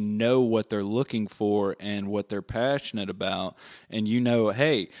 and they know what they're looking for and what they're passionate about. And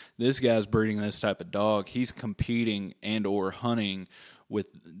hey, this guy's breeding this type of dog. He's competing and or hunting with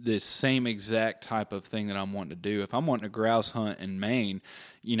this same exact type of thing that I'm wanting to do. If I'm wanting to grouse hunt in Maine,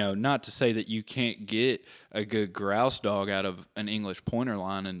 not to say that you can't get a good grouse dog out of an English pointer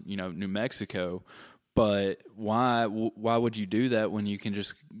line in, New Mexico, but why would you do that when you can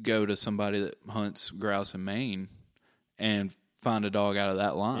just go to somebody that hunts grouse in Maine and find a dog out of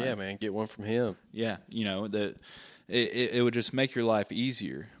that line? Yeah, man, get one from him. Yeah, that it would just make your life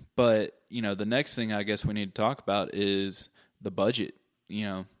easier. But, the next thing I guess we need to talk about is the budget.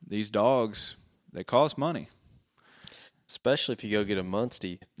 These dogs, they cost money. Especially if you go get a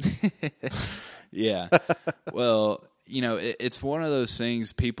Munster. Yeah. Well, it's one of those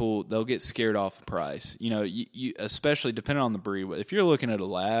things they'll get scared off the price. You especially depending on the breed. If you're looking at a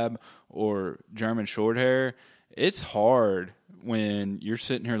lab or German Shorthair, it's hard when you're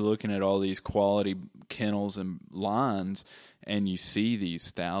sitting here looking at all these quality kennels and lines, and you see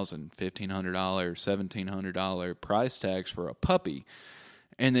these $1,000, $1,500, $1,700 price tags for a puppy.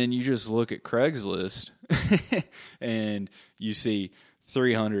 And then you just look at Craigslist and you see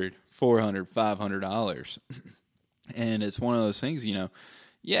 $300, $400, $500. And it's one of those things,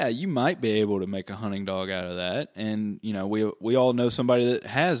 you might be able to make a hunting dog out of that. And, we all know somebody that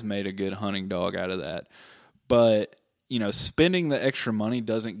has made a good hunting dog out of that. But, spending the extra money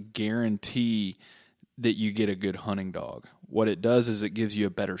doesn't guarantee that you get a good hunting dog. What it does is it gives you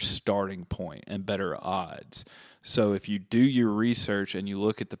a better starting point and better odds. So if you do your research and you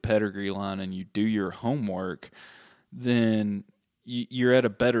look at the pedigree line and you do your homework, then you're at a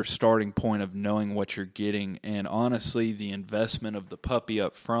better starting point of knowing what you're getting. And honestly, the investment of the puppy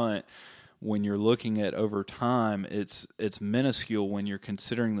up front, when you're looking at over time, it's minuscule when you're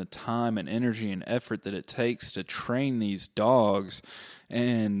considering the time and energy and effort that it takes to train these dogs.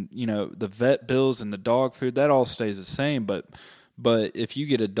 And, the vet bills and the dog food, that all stays the same. But But if you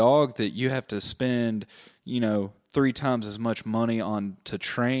get a dog that you have to spend, 3 times as much money on to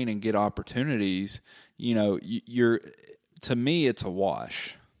train and get opportunities, you're to me, it's a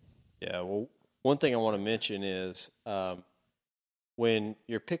wash. Yeah, well, one thing I want to mention is when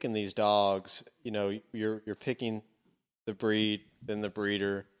you're picking these dogs, you're picking the breed, then the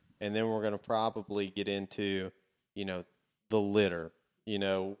breeder, and then we're going to probably get into, the litter.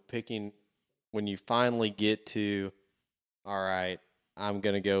 Picking when you finally get to, all right, I'm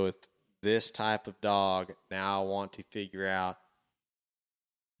going to go with this type of dog. Now I want to figure out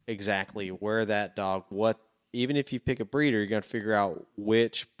exactly where that dog, even if you pick a breeder, you're going to figure out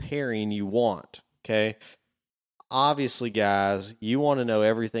which pairing you want, okay? Obviously, guys, you want to know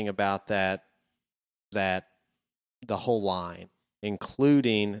everything about the whole line,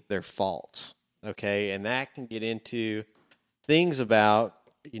 including their faults, okay? And that can get into things about,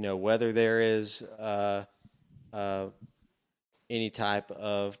 whether there is any type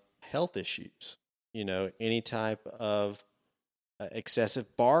of health issues, any type of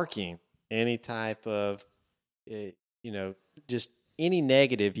excessive barking, any type of, just any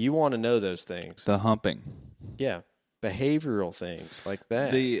negative. You want to know those things. The humping. Yeah. Behavioral things like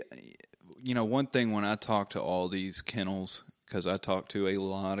that. One thing when I talk to all these kennels, because I talked to a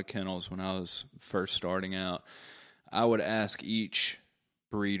lot of kennels when I was first starting out, I would ask each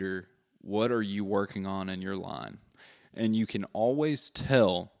breeder, what are you working on in your line? And you can always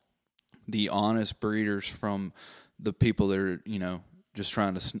tell the honest breeders from the people that are, just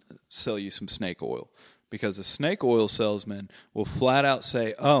trying to sell you some snake oil. Because the snake oil salesman will flat out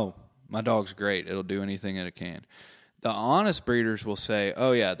say, oh, my dog's great. It'll do anything that it can. The honest breeders will say,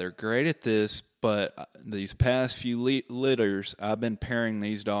 oh, yeah, they're great at this, but these past few litters, I've been pairing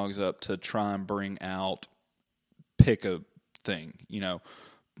these dogs up to try and bring out pick a thing,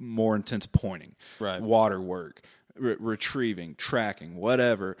 more intense pointing, right, water work, retrieving, tracking,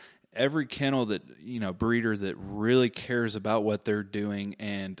 whatever. Every kennel that, breeder that really cares about what they're doing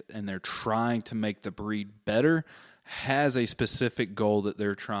and they're trying to make the breed better has a specific goal that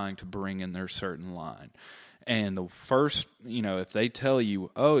they're trying to bring in their certain line. And the first, if they tell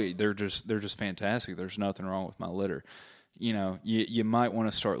you, oh, they're just fantastic, there's nothing wrong with my litter, you might want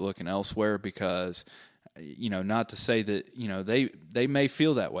to start looking elsewhere because, not to say that, they may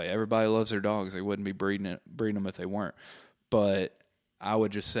feel that way. Everybody loves their dogs. They wouldn't be breeding them if they weren't. But I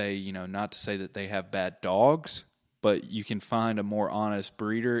would just say, not to say that they have bad dogs, but you can find a more honest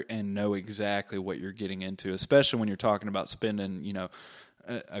breeder and know exactly what you're getting into, especially when you're talking about spending,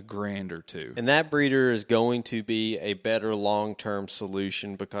 a grand or two. And that breeder is going to be a better long-term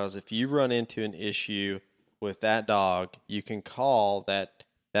solution because if you run into an issue with that dog, you can call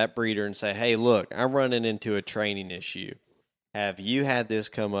that breeder and say, hey, look, I'm running into a training issue. Have you had this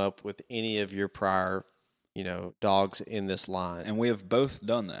come up with any of your prior dogs in this line? And we have both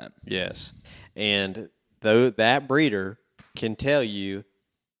done that. Yes. And though that breeder can tell you,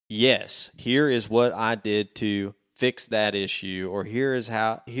 yes, here is what I did to fix that issue, or here is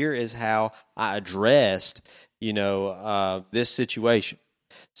how I addressed, this situation.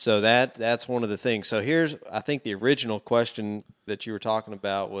 So that's one of the things. So I think the original question that you were talking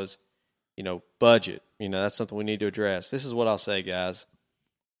about was, budget. That's something we need to address. This is what I'll say, guys.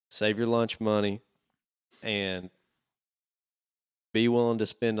 Save your lunch money and be willing to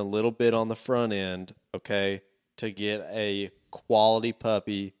spend a little bit on the front end, okay, to get a quality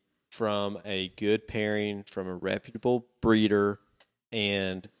puppy from a good pairing, from a reputable breeder,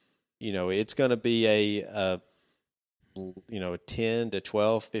 and, it's going to be a 10 to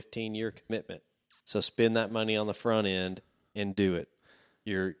 12, 15-year commitment. So spend that money on the front end and do it.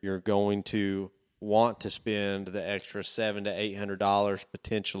 You're going to want to spend the extra $700 to $800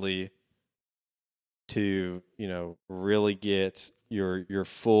 potentially to, really get your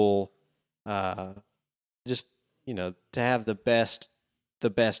full, to have the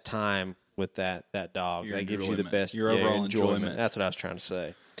best time with that dog. Your that gives you the enjoyment. best Your overall enjoyment. That's what I was trying to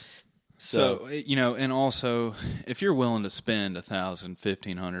say. So, and also, if you're willing to spend $1,000,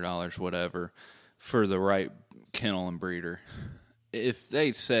 $1,500, whatever, for the right kennel and breeder, if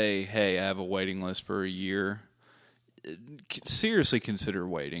they say, hey, I have a waiting list for a year, seriously consider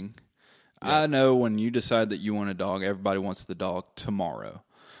waiting. Yeah. I know when you decide that you want a dog, everybody wants the dog tomorrow.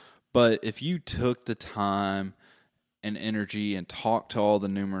 But if you took the time and energy and talked to all the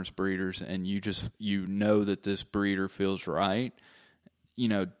numerous breeders and you know that this breeder feels right,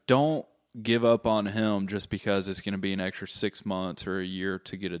 don't give up on him just because it's going to be an extra 6 months or a year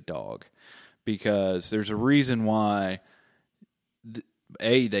to get a dog. Because there's a reason why,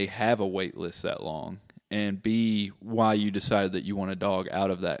 A, they have a wait list that long, and B, why you decided that you want a dog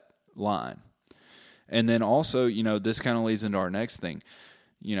out of that line. And then also, this kind of leads into our next thing.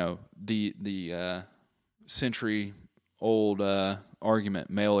 The century-old argument,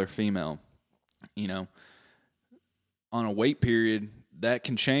 male or female. On a wait period, that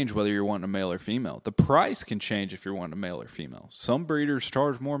can change whether you're wanting a male or female. The price can change if you're wanting a male or female. Some breeders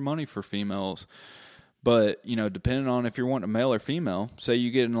charge more money for females, but, depending on if you're wanting a male or female, say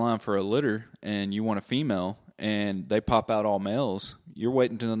you get in line for a litter and you want a female and they pop out all males, you're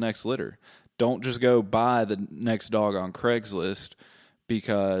waiting to the next litter. Don't just go buy the next dog on Craigslist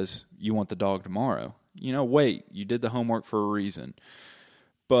because you want the dog tomorrow. Wait. You did the homework for a reason.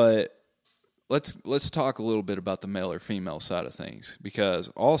 But let's talk a little bit about the male or female side of things, because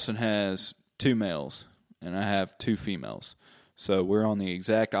Austin has 2 males and I have 2 females. So we're on the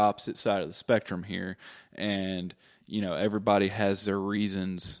exact opposite side of the spectrum here, and everybody has their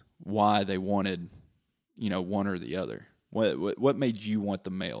reasons why they wanted one or the other. What made you want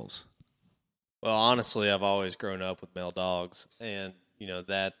the males? Well, honestly, I've always grown up with male dogs, and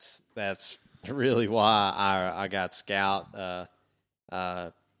that's really why I got Scout.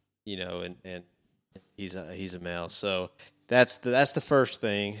 And he's a male. So that's the first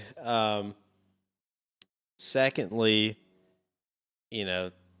thing. Secondly,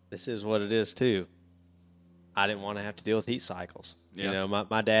 this is what it is too. I didn't want to have to deal with heat cycles. Yeah.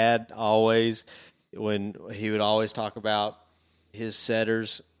 My dad always, when he would always talk about his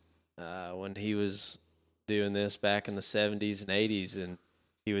setters, when he was doing this back in the 70s and 80s, and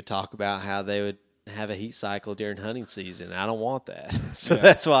he would talk about how they would have a heat cycle during hunting season. I don't want that. So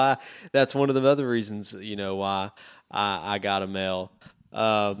that's one of the other reasons, why I got a male.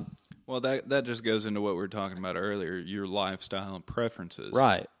 Well, that just goes into what we were talking about earlier, your lifestyle and preferences.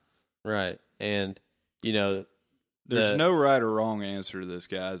 Right. And, there's no right or wrong answer to this,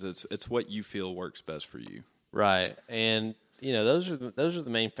 guys. It's what you feel works best for you. Right. And, those are the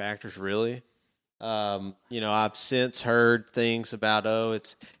main factors, really. I've since heard things about,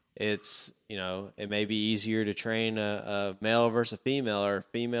 it may be easier to train a male versus a female, or a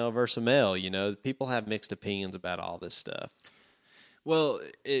female versus a male. People have mixed opinions about all this stuff. Well,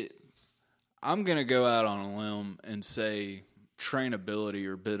 I'm going to go out on a limb and say trainability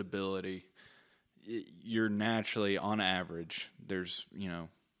or biddability, you're naturally, on average, there's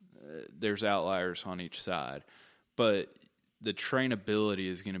outliers on each side, but the trainability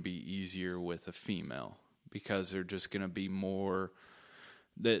is going to be easier with a female because they're just going to be more,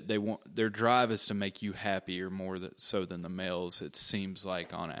 they want, their drive is to make you happier more so than the males, it seems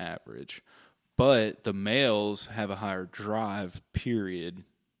like, on average. But the males have a higher drive, period.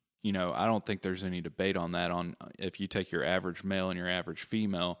 I don't think there's any debate on that. On if you take your average male and your average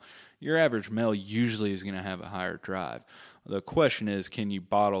female usually is going to have a higher drive. The question is, can you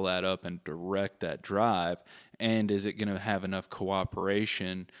bottle that up and direct that drive? And is it going to have enough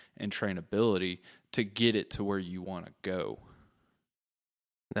cooperation and trainability to get it to where you want to go?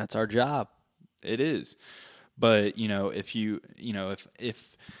 That's our job. It is. But, if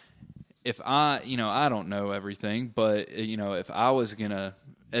I, I don't know everything, but, if I was going to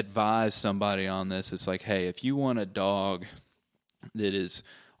advise somebody on this, it's like, hey, if you want a dog that is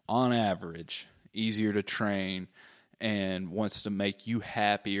on average easier to train and wants to make you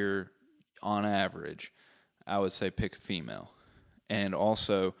happier on average, I would say pick a female. And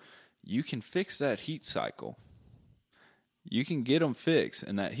also, you can fix that heat cycle. You can get them fixed,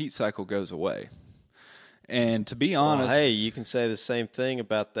 and that heat cycle goes away. And to be honest, hey, you can say the same thing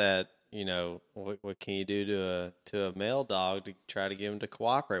about that. What can you do to a male dog to try to get him to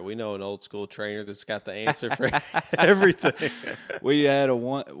cooperate? We know an old school trainer that's got the answer for everything.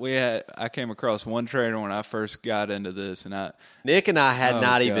 I came across one trainer when I first got into this, and Nick and I had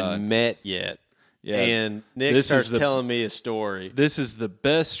not even met yet. Yeah, and Nick starts telling me a story. This is the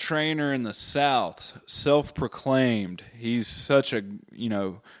best trainer in the South, self-proclaimed. He's such a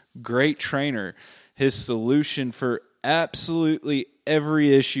great trainer. His solution for absolutely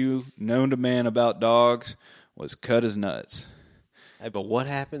every issue known to man about dogs was cut his nuts. Hey, but what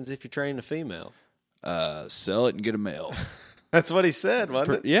happens if you train a female? Sell it and get a male. That's what he said,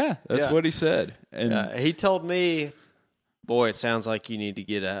 wasn't it? Yeah, that's what he said. And he told me, boy, it sounds like you need to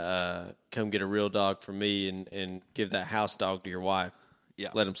get come get a real dog for me and give that house dog to your wife. Yeah.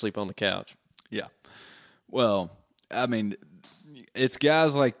 Let him sleep on the couch. Yeah. Well, I mean, it's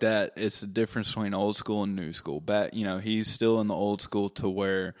guys like that. It's the difference between old school and new school. He's still in the old school to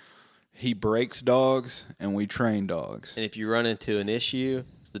where he breaks dogs and we train dogs. And if you run into an issue,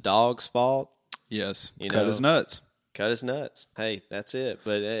 it's the dog's fault. Yes. Cut his nuts. Cut his nuts. Hey, that's it.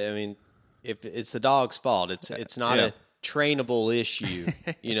 But I mean, if it's the dog's fault, it's not a trainable issue.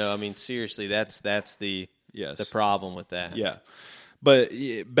 Seriously, that's the problem with that. Yeah. But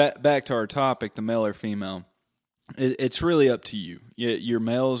back to our topic, the male or female. It's really up to you. Your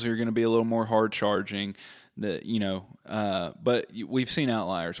males are going to be a little more hard charging. But we've seen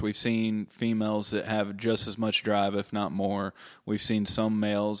outliers. We've seen females that have just as much drive, if not more. We've seen some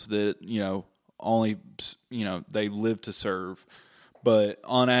males that only they live to serve. But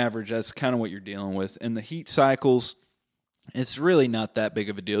on average, that's kind of what you're dealing with. And the heat cycles, it's really not that big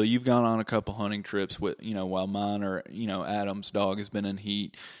of a deal. You've gone on a couple hunting trips with while mine or Adam's dog has been in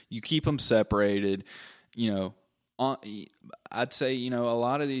heat. You keep them separated. I'd say, a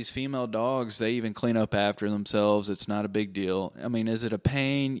lot of these female dogs, they even clean up after themselves. It's not a big deal. I mean, is it a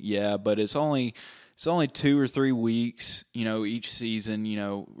pain? Yeah, but it's only 2 or 3 weeks, each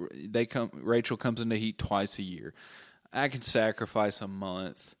season. Rachel comes into heat twice a year. I can sacrifice a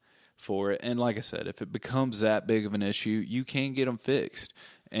month for it. And like I said, if it becomes that big of an issue, you can get them fixed.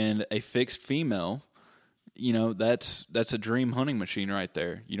 And a fixed female, that's a dream hunting machine right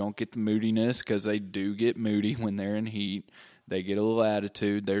there. You don't get the moodiness, because they do get moody when they're in heat. They get a little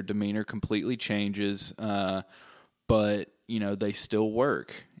attitude. Their demeanor completely changes. But they still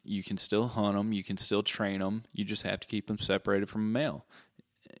work. You can still hunt them. You can still train them. You just have to keep them separated from a male.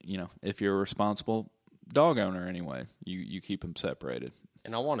 If you're a responsible dog owner anyway, you keep them separated.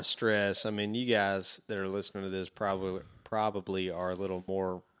 And I want to stress, you guys that are listening to this probably are a little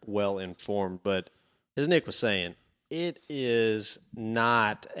more well-informed, but as Nick was saying, it is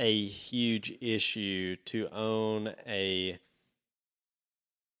not a huge issue to own a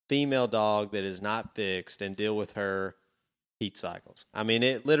female dog that is not fixed and deal with her heat cycles.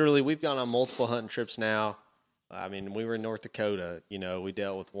 It literally, we've gone on multiple hunting trips now. We were in North Dakota, we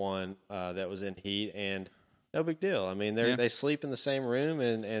dealt with one that was in heat, and no big deal. They sleep in the same room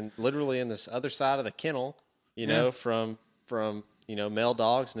and literally in this other side of the kennel, from male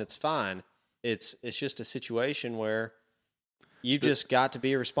dogs, and it's fine. It's just a situation where you just got to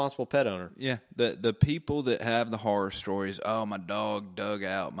be a responsible pet owner. Yeah, the people that have the horror stories, oh, my dog dug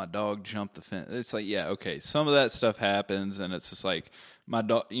out, my dog jumped the fence. It's like, yeah, okay, some of that stuff happens, and it's just like my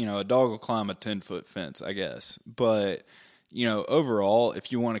dog, a dog will climb a 10-foot fence, I guess. But overall,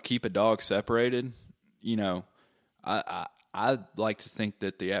 if you want to keep a dog separated, I like to think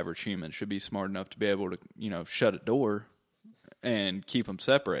that the average human should be smart enough to be able to shut a door and keep them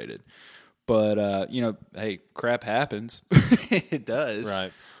separated. But, hey, crap happens. It does.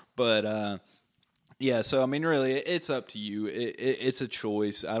 Right. But, so, really, it's up to you. It's a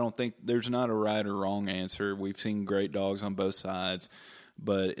choice. I don't think there's not a right or wrong answer. We've seen great dogs on both sides.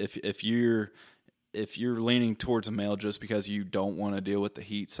 But if you're leaning towards a male just because you don't want to deal with the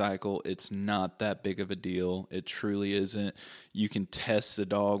heat cycle, it's not that big of a deal. It truly isn't. You can test the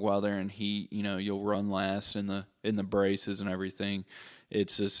dog while they're in heat. You'll run last in the braces and everything.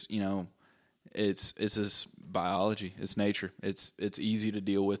 It's just, it's just biology. It's nature. It's easy to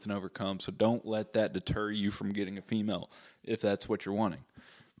deal with and overcome. So don't let that deter you from getting a female if that's what you're wanting.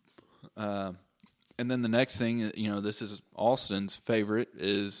 And then the next thing, this is Austin's favorite,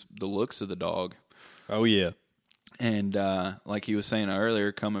 is the looks of the dog. Oh, yeah. And like he was saying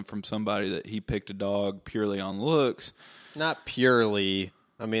earlier, coming from somebody that he picked a dog purely on looks. Not purely.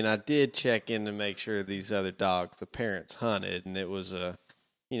 I did check in to make sure these other dogs, the parents hunted, and it was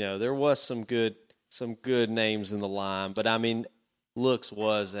there was some good names in the line, but looks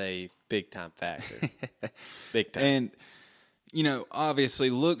was a big time factor. Big time. And obviously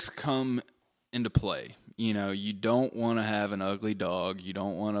looks come into play. You don't want to have an ugly dog. You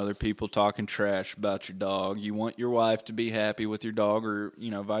don't want other people talking trash about your dog. You want your wife to be happy with your dog, or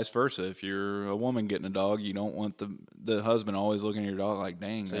vice versa. If you're a woman getting a dog, you don't want the husband always looking at your dog like,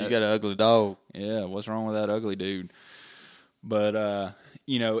 dang, so you got an ugly dog. Yeah, what's wrong with that ugly dude? But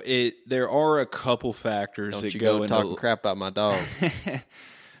there are a couple factors that go into talking crap about my dog.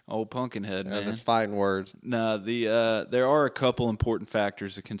 Old Pumpkinhead, man. Those are fighting words. No, there are a couple important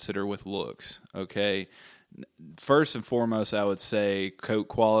factors to consider with looks. Okay, first and foremost, I would say coat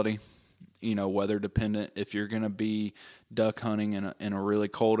quality. Weather dependent. If you're going to be duck hunting in a really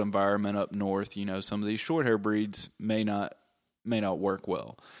cold environment up north, some of these short hair breeds may not work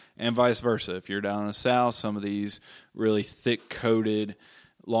well, and vice versa. If you're down in the south, some of these really thick coated,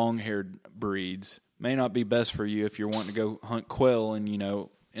 long haired breeds may not be best for you if you're wanting to go hunt quail and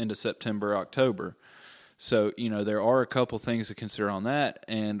into September, October. So, there are a couple things to consider on that,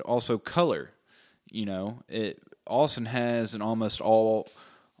 and also color. Austin has an almost all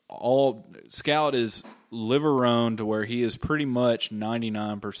Scout is liver-owned to where he is pretty much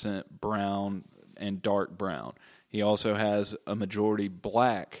 99% brown and dark brown. He also has a majority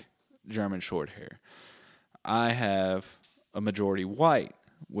black German short hair. I have a majority white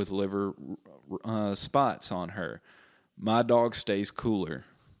with liver spots on her. my dog stays cooler.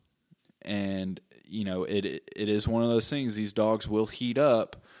 And, you know, it is one of those things. These dogs will heat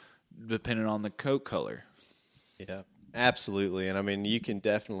up depending on the coat color. Yeah, absolutely. And, I mean, you can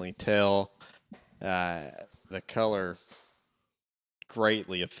definitely tell the color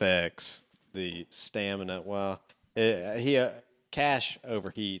greatly affects the stamina. Well, Cash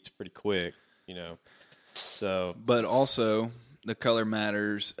overheats pretty quick, you know. So, but also the color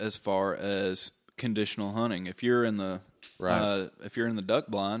matters as far as conditional hunting. If you're in the if you're in the duck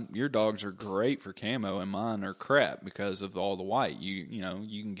blind, your dogs are great for camo, and mine are crap because of all the white. You know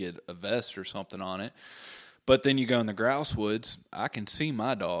you can get a vest or something on it, but then you go in the grouse woods. I can see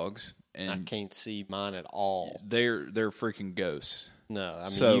my dogs, and I can't see mine at all. They're freaking ghosts. No, I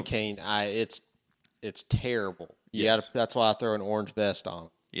mean you can't. It's terrible. That's why I throw an orange vest on.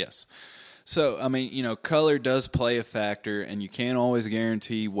 Yes. So, I mean, you know, color does play a factor, and you can't always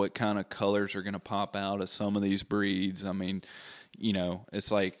guarantee what kind of colors are going to pop out of some of these breeds. I mean, you know,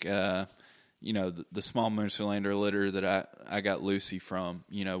 it's like, you know, the small Münsterländer litter that I got Lucy from,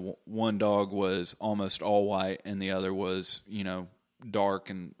 you know, one dog was almost all white, and the other was, you know, dark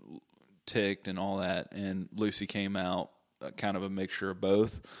and ticked and all that, and Lucy came out kind of a mixture of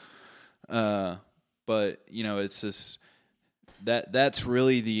both. But, you know, it's just that's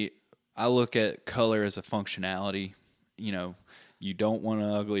really I look at color as a functionality. You know, you don't want an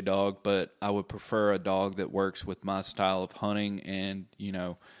ugly dog, but I would prefer a dog that works with my style of hunting and, you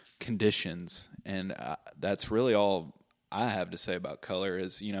know, conditions. And that's really all I have to say about color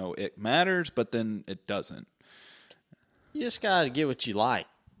is, you know, it matters, but then it doesn't. You just got to get what you like.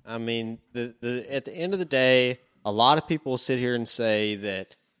 I mean, at the end of the day, a lot of people will sit here and say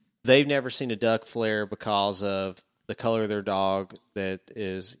that they've never seen a duck flare because of the color of their dog that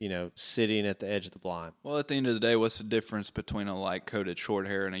is, you know, sitting at the edge of the blind. Well, at the end of the day, what's the difference between a light-coated short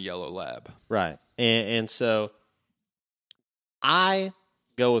hair and a yellow lab? Right. And so I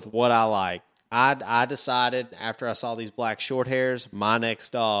go with what I like. I decided after I saw these black short hairs, my next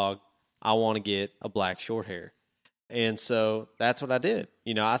dog, I want to get a black short hair. And so that's what I did.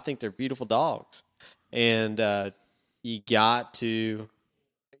 You know, I think they're beautiful dogs. And you gotta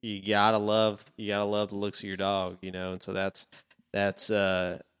love the looks of your dog, you know, and so that's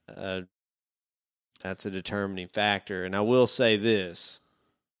a determining factor. And I will say this,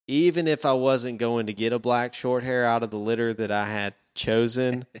 even if I wasn't going to get a black short hair out of the litter that I had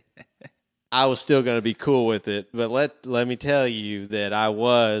chosen, I was still going to be cool with it. But let me tell you that I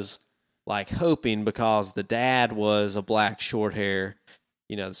was like hoping, because the dad was a black short hair,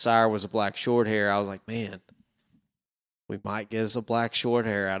 you know, the sire was a black short hair. I was like, man, we might get us a black short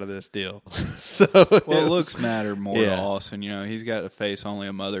hair out of this deal. So, well, looks matter more to Austin. You know, he's got a face only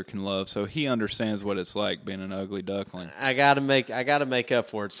a mother can love, so he understands what it's like being an ugly duckling. I gotta make up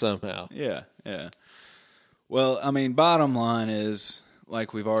for it somehow. Yeah. Well, I mean, bottom line is,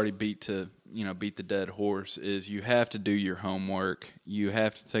 like we've already beat the dead horse, is you have to do your homework. You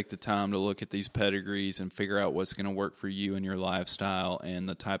have to take the time to look at these pedigrees and figure out what's going to work for you and your lifestyle and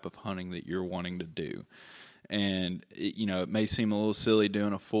the type of hunting that you're wanting to do. And, it may seem a little silly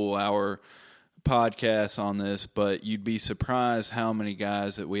doing a full hour podcast on this, but you'd be surprised how many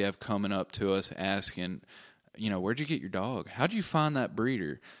guys that we have coming up to us asking, where'd you get your dog? How'd you find that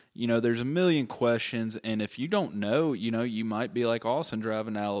breeder? There's a million questions, and if you don't know, you might be like Austin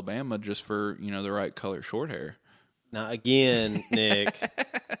driving to Alabama just for, the right color short hair. Now, again, Nick,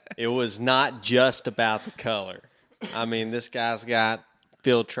 it was not just about the color. I mean, this guy's got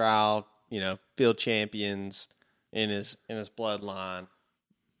field trial, field champions in his bloodline,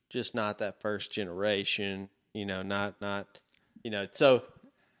 just not that first generation, so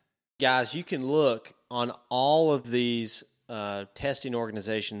guys, you can look on all of these testing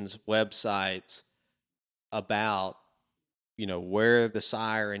organizations' websites about, where the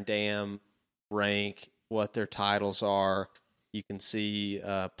sire and dam rank, what their titles are. You can see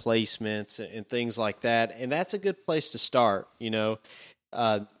placements and things like that, and that's a good place to start.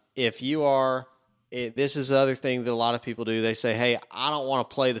 If you are, this is the other thing that a lot of people do. They say, hey, I don't want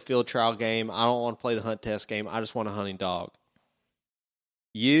to play the field trial game. I don't want to play the hunt test game. I just want a hunting dog.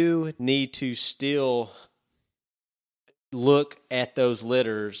 You need to still look at those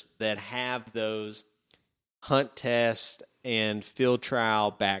litters that have those hunt test and field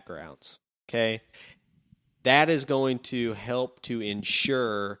trial backgrounds, okay? That is going to help to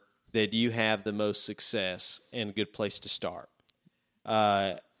ensure that you have the most success and a good place to start.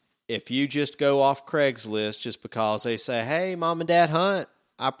 If you just go off Craigslist just because they say, hey, mom and dad hunt,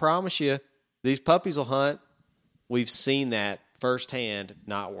 I promise you, these puppies will hunt. We've seen that firsthand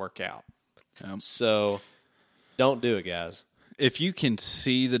not work out. So don't do it, guys. if you can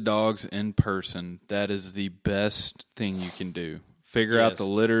see the dogs in person, that is the best thing you can do. Figure out the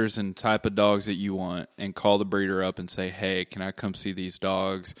litters and type of dogs that you want and call the breeder up and say, hey, can I come see these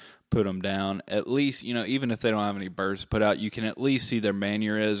dogs? Put them down. At least, even if they don't have any birds put out, you can at least see their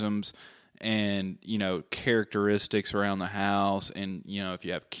mannerisms and, characteristics around the house. And, if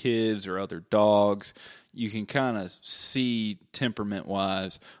you have kids or other dogs, you can kind of see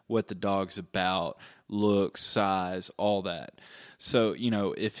temperament-wise what the dog's about, look, size, all that. So,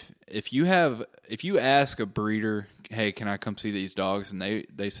 if you ask a breeder, hey, can I come see these dogs? And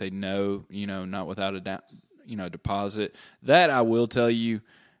they say no, not without a deposit, that I will tell you,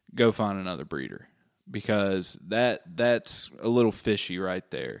 go find another breeder, because that's a little fishy right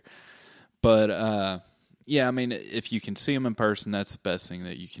there. But, if you can see them in person, that's the best thing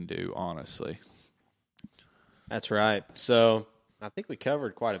that you can do, honestly. That's right. So I think we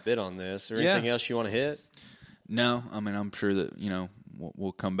covered quite a bit on this. Is there anything else you want to hit? No, I'm sure that,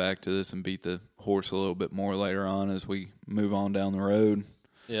 we'll come back to this and beat the horse a little bit more later on as we move on down the road.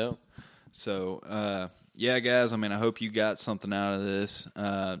 Yeah. So, guys, I hope you got something out of this.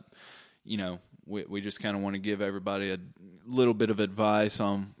 We just kind of want to give everybody a little bit of advice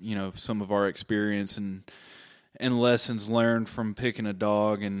on, some of our experience and lessons learned from picking a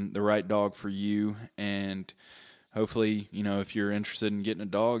dog and the right dog for you. And hopefully, if you're interested in getting a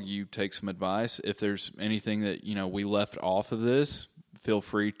dog, you take some advice. If there's anything that, we left off of this, feel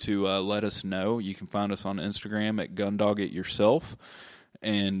free to let us know. You can find us on Instagram at GunDogItYourself.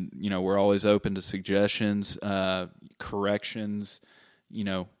 And, we're always open to suggestions, corrections,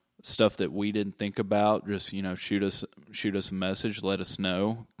 stuff that we didn't think about. Just, shoot us a message, let us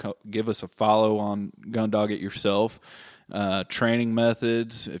know. Give us a follow on GunDogItYourself. Training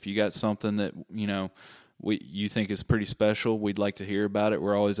methods, if you got something that, you think is pretty special, we'd like to hear about it.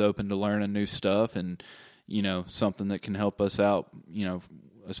 We're always open to learning new stuff and, something that can help us out,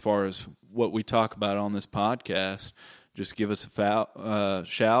 as far as what we talk about on this podcast. Just give us a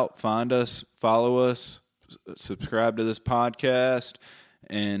shout, find us, follow us, subscribe to this podcast,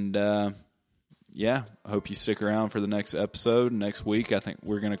 and, I hope you stick around for the next episode. Next week, I think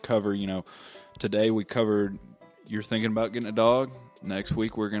we're going to cover, today we covered you're thinking about getting a dog. Next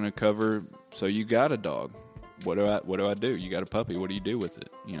week, we're going to cover, so you got a dog. What do I do? You got a puppy. What do you do with it?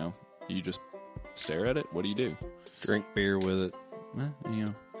 You just stare at it? What do you do? Drink beer with it. Well,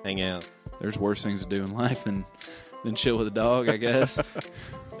 hang out. There's worse things to do in life than chill with a dog, I guess.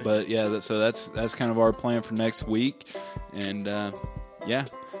 But so that's kind of our plan for next week. And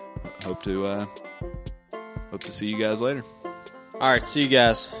hope to see you guys later. All right, see you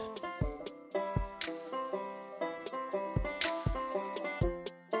guys.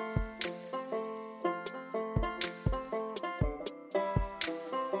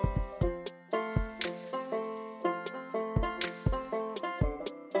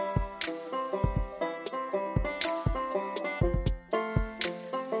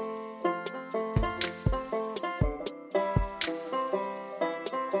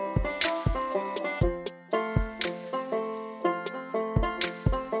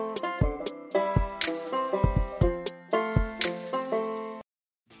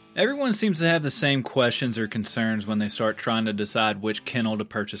 Everyone seems to have the same questions or concerns when they start trying to decide which kennel to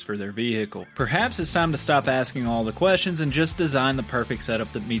purchase for their vehicle. Perhaps it's time to stop asking all the questions and just design the perfect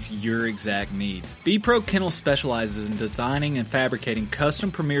setup that meets your exact needs. B-Pro Kennel specializes in designing and fabricating custom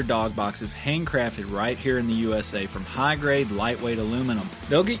premier dog boxes handcrafted right here in the USA from high-grade, lightweight aluminum.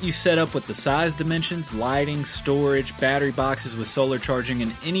 They'll get you set up with the size dimensions, lighting, storage, battery boxes with solar charging,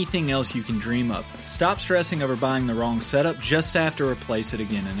 and anything else you can dream of. Stop stressing over buying the wrong setup, just have to replace it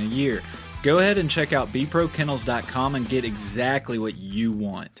again in a year. Go ahead and check out bprokennels.com and get exactly what you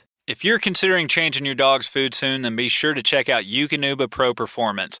want. If you're considering changing your dog's food soon, then be sure to check out Eukanuba Pro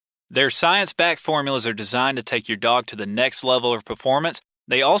Performance. Their science-backed formulas are designed to take your dog to the next level of performance.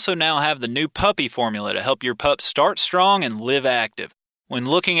 They also now have the new puppy formula to help your pup start strong and live active. When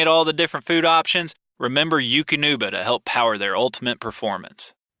looking at all the different food options, remember Eukanuba to help power their ultimate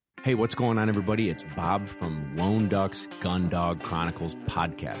performance. Hey, what's going on, everybody? It's Bob from Lone Ducks Gun Dog Chronicles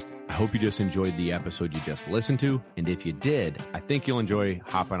podcast. I hope you just enjoyed the episode you just listened to, and if you did, I think you'll enjoy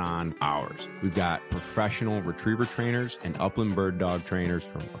hopping on ours. We've got professional retriever trainers and upland bird dog trainers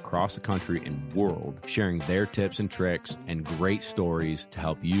from across the country and world sharing their tips and tricks and great stories to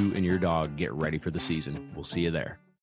help you and your dog get ready for the season. We'll see you there.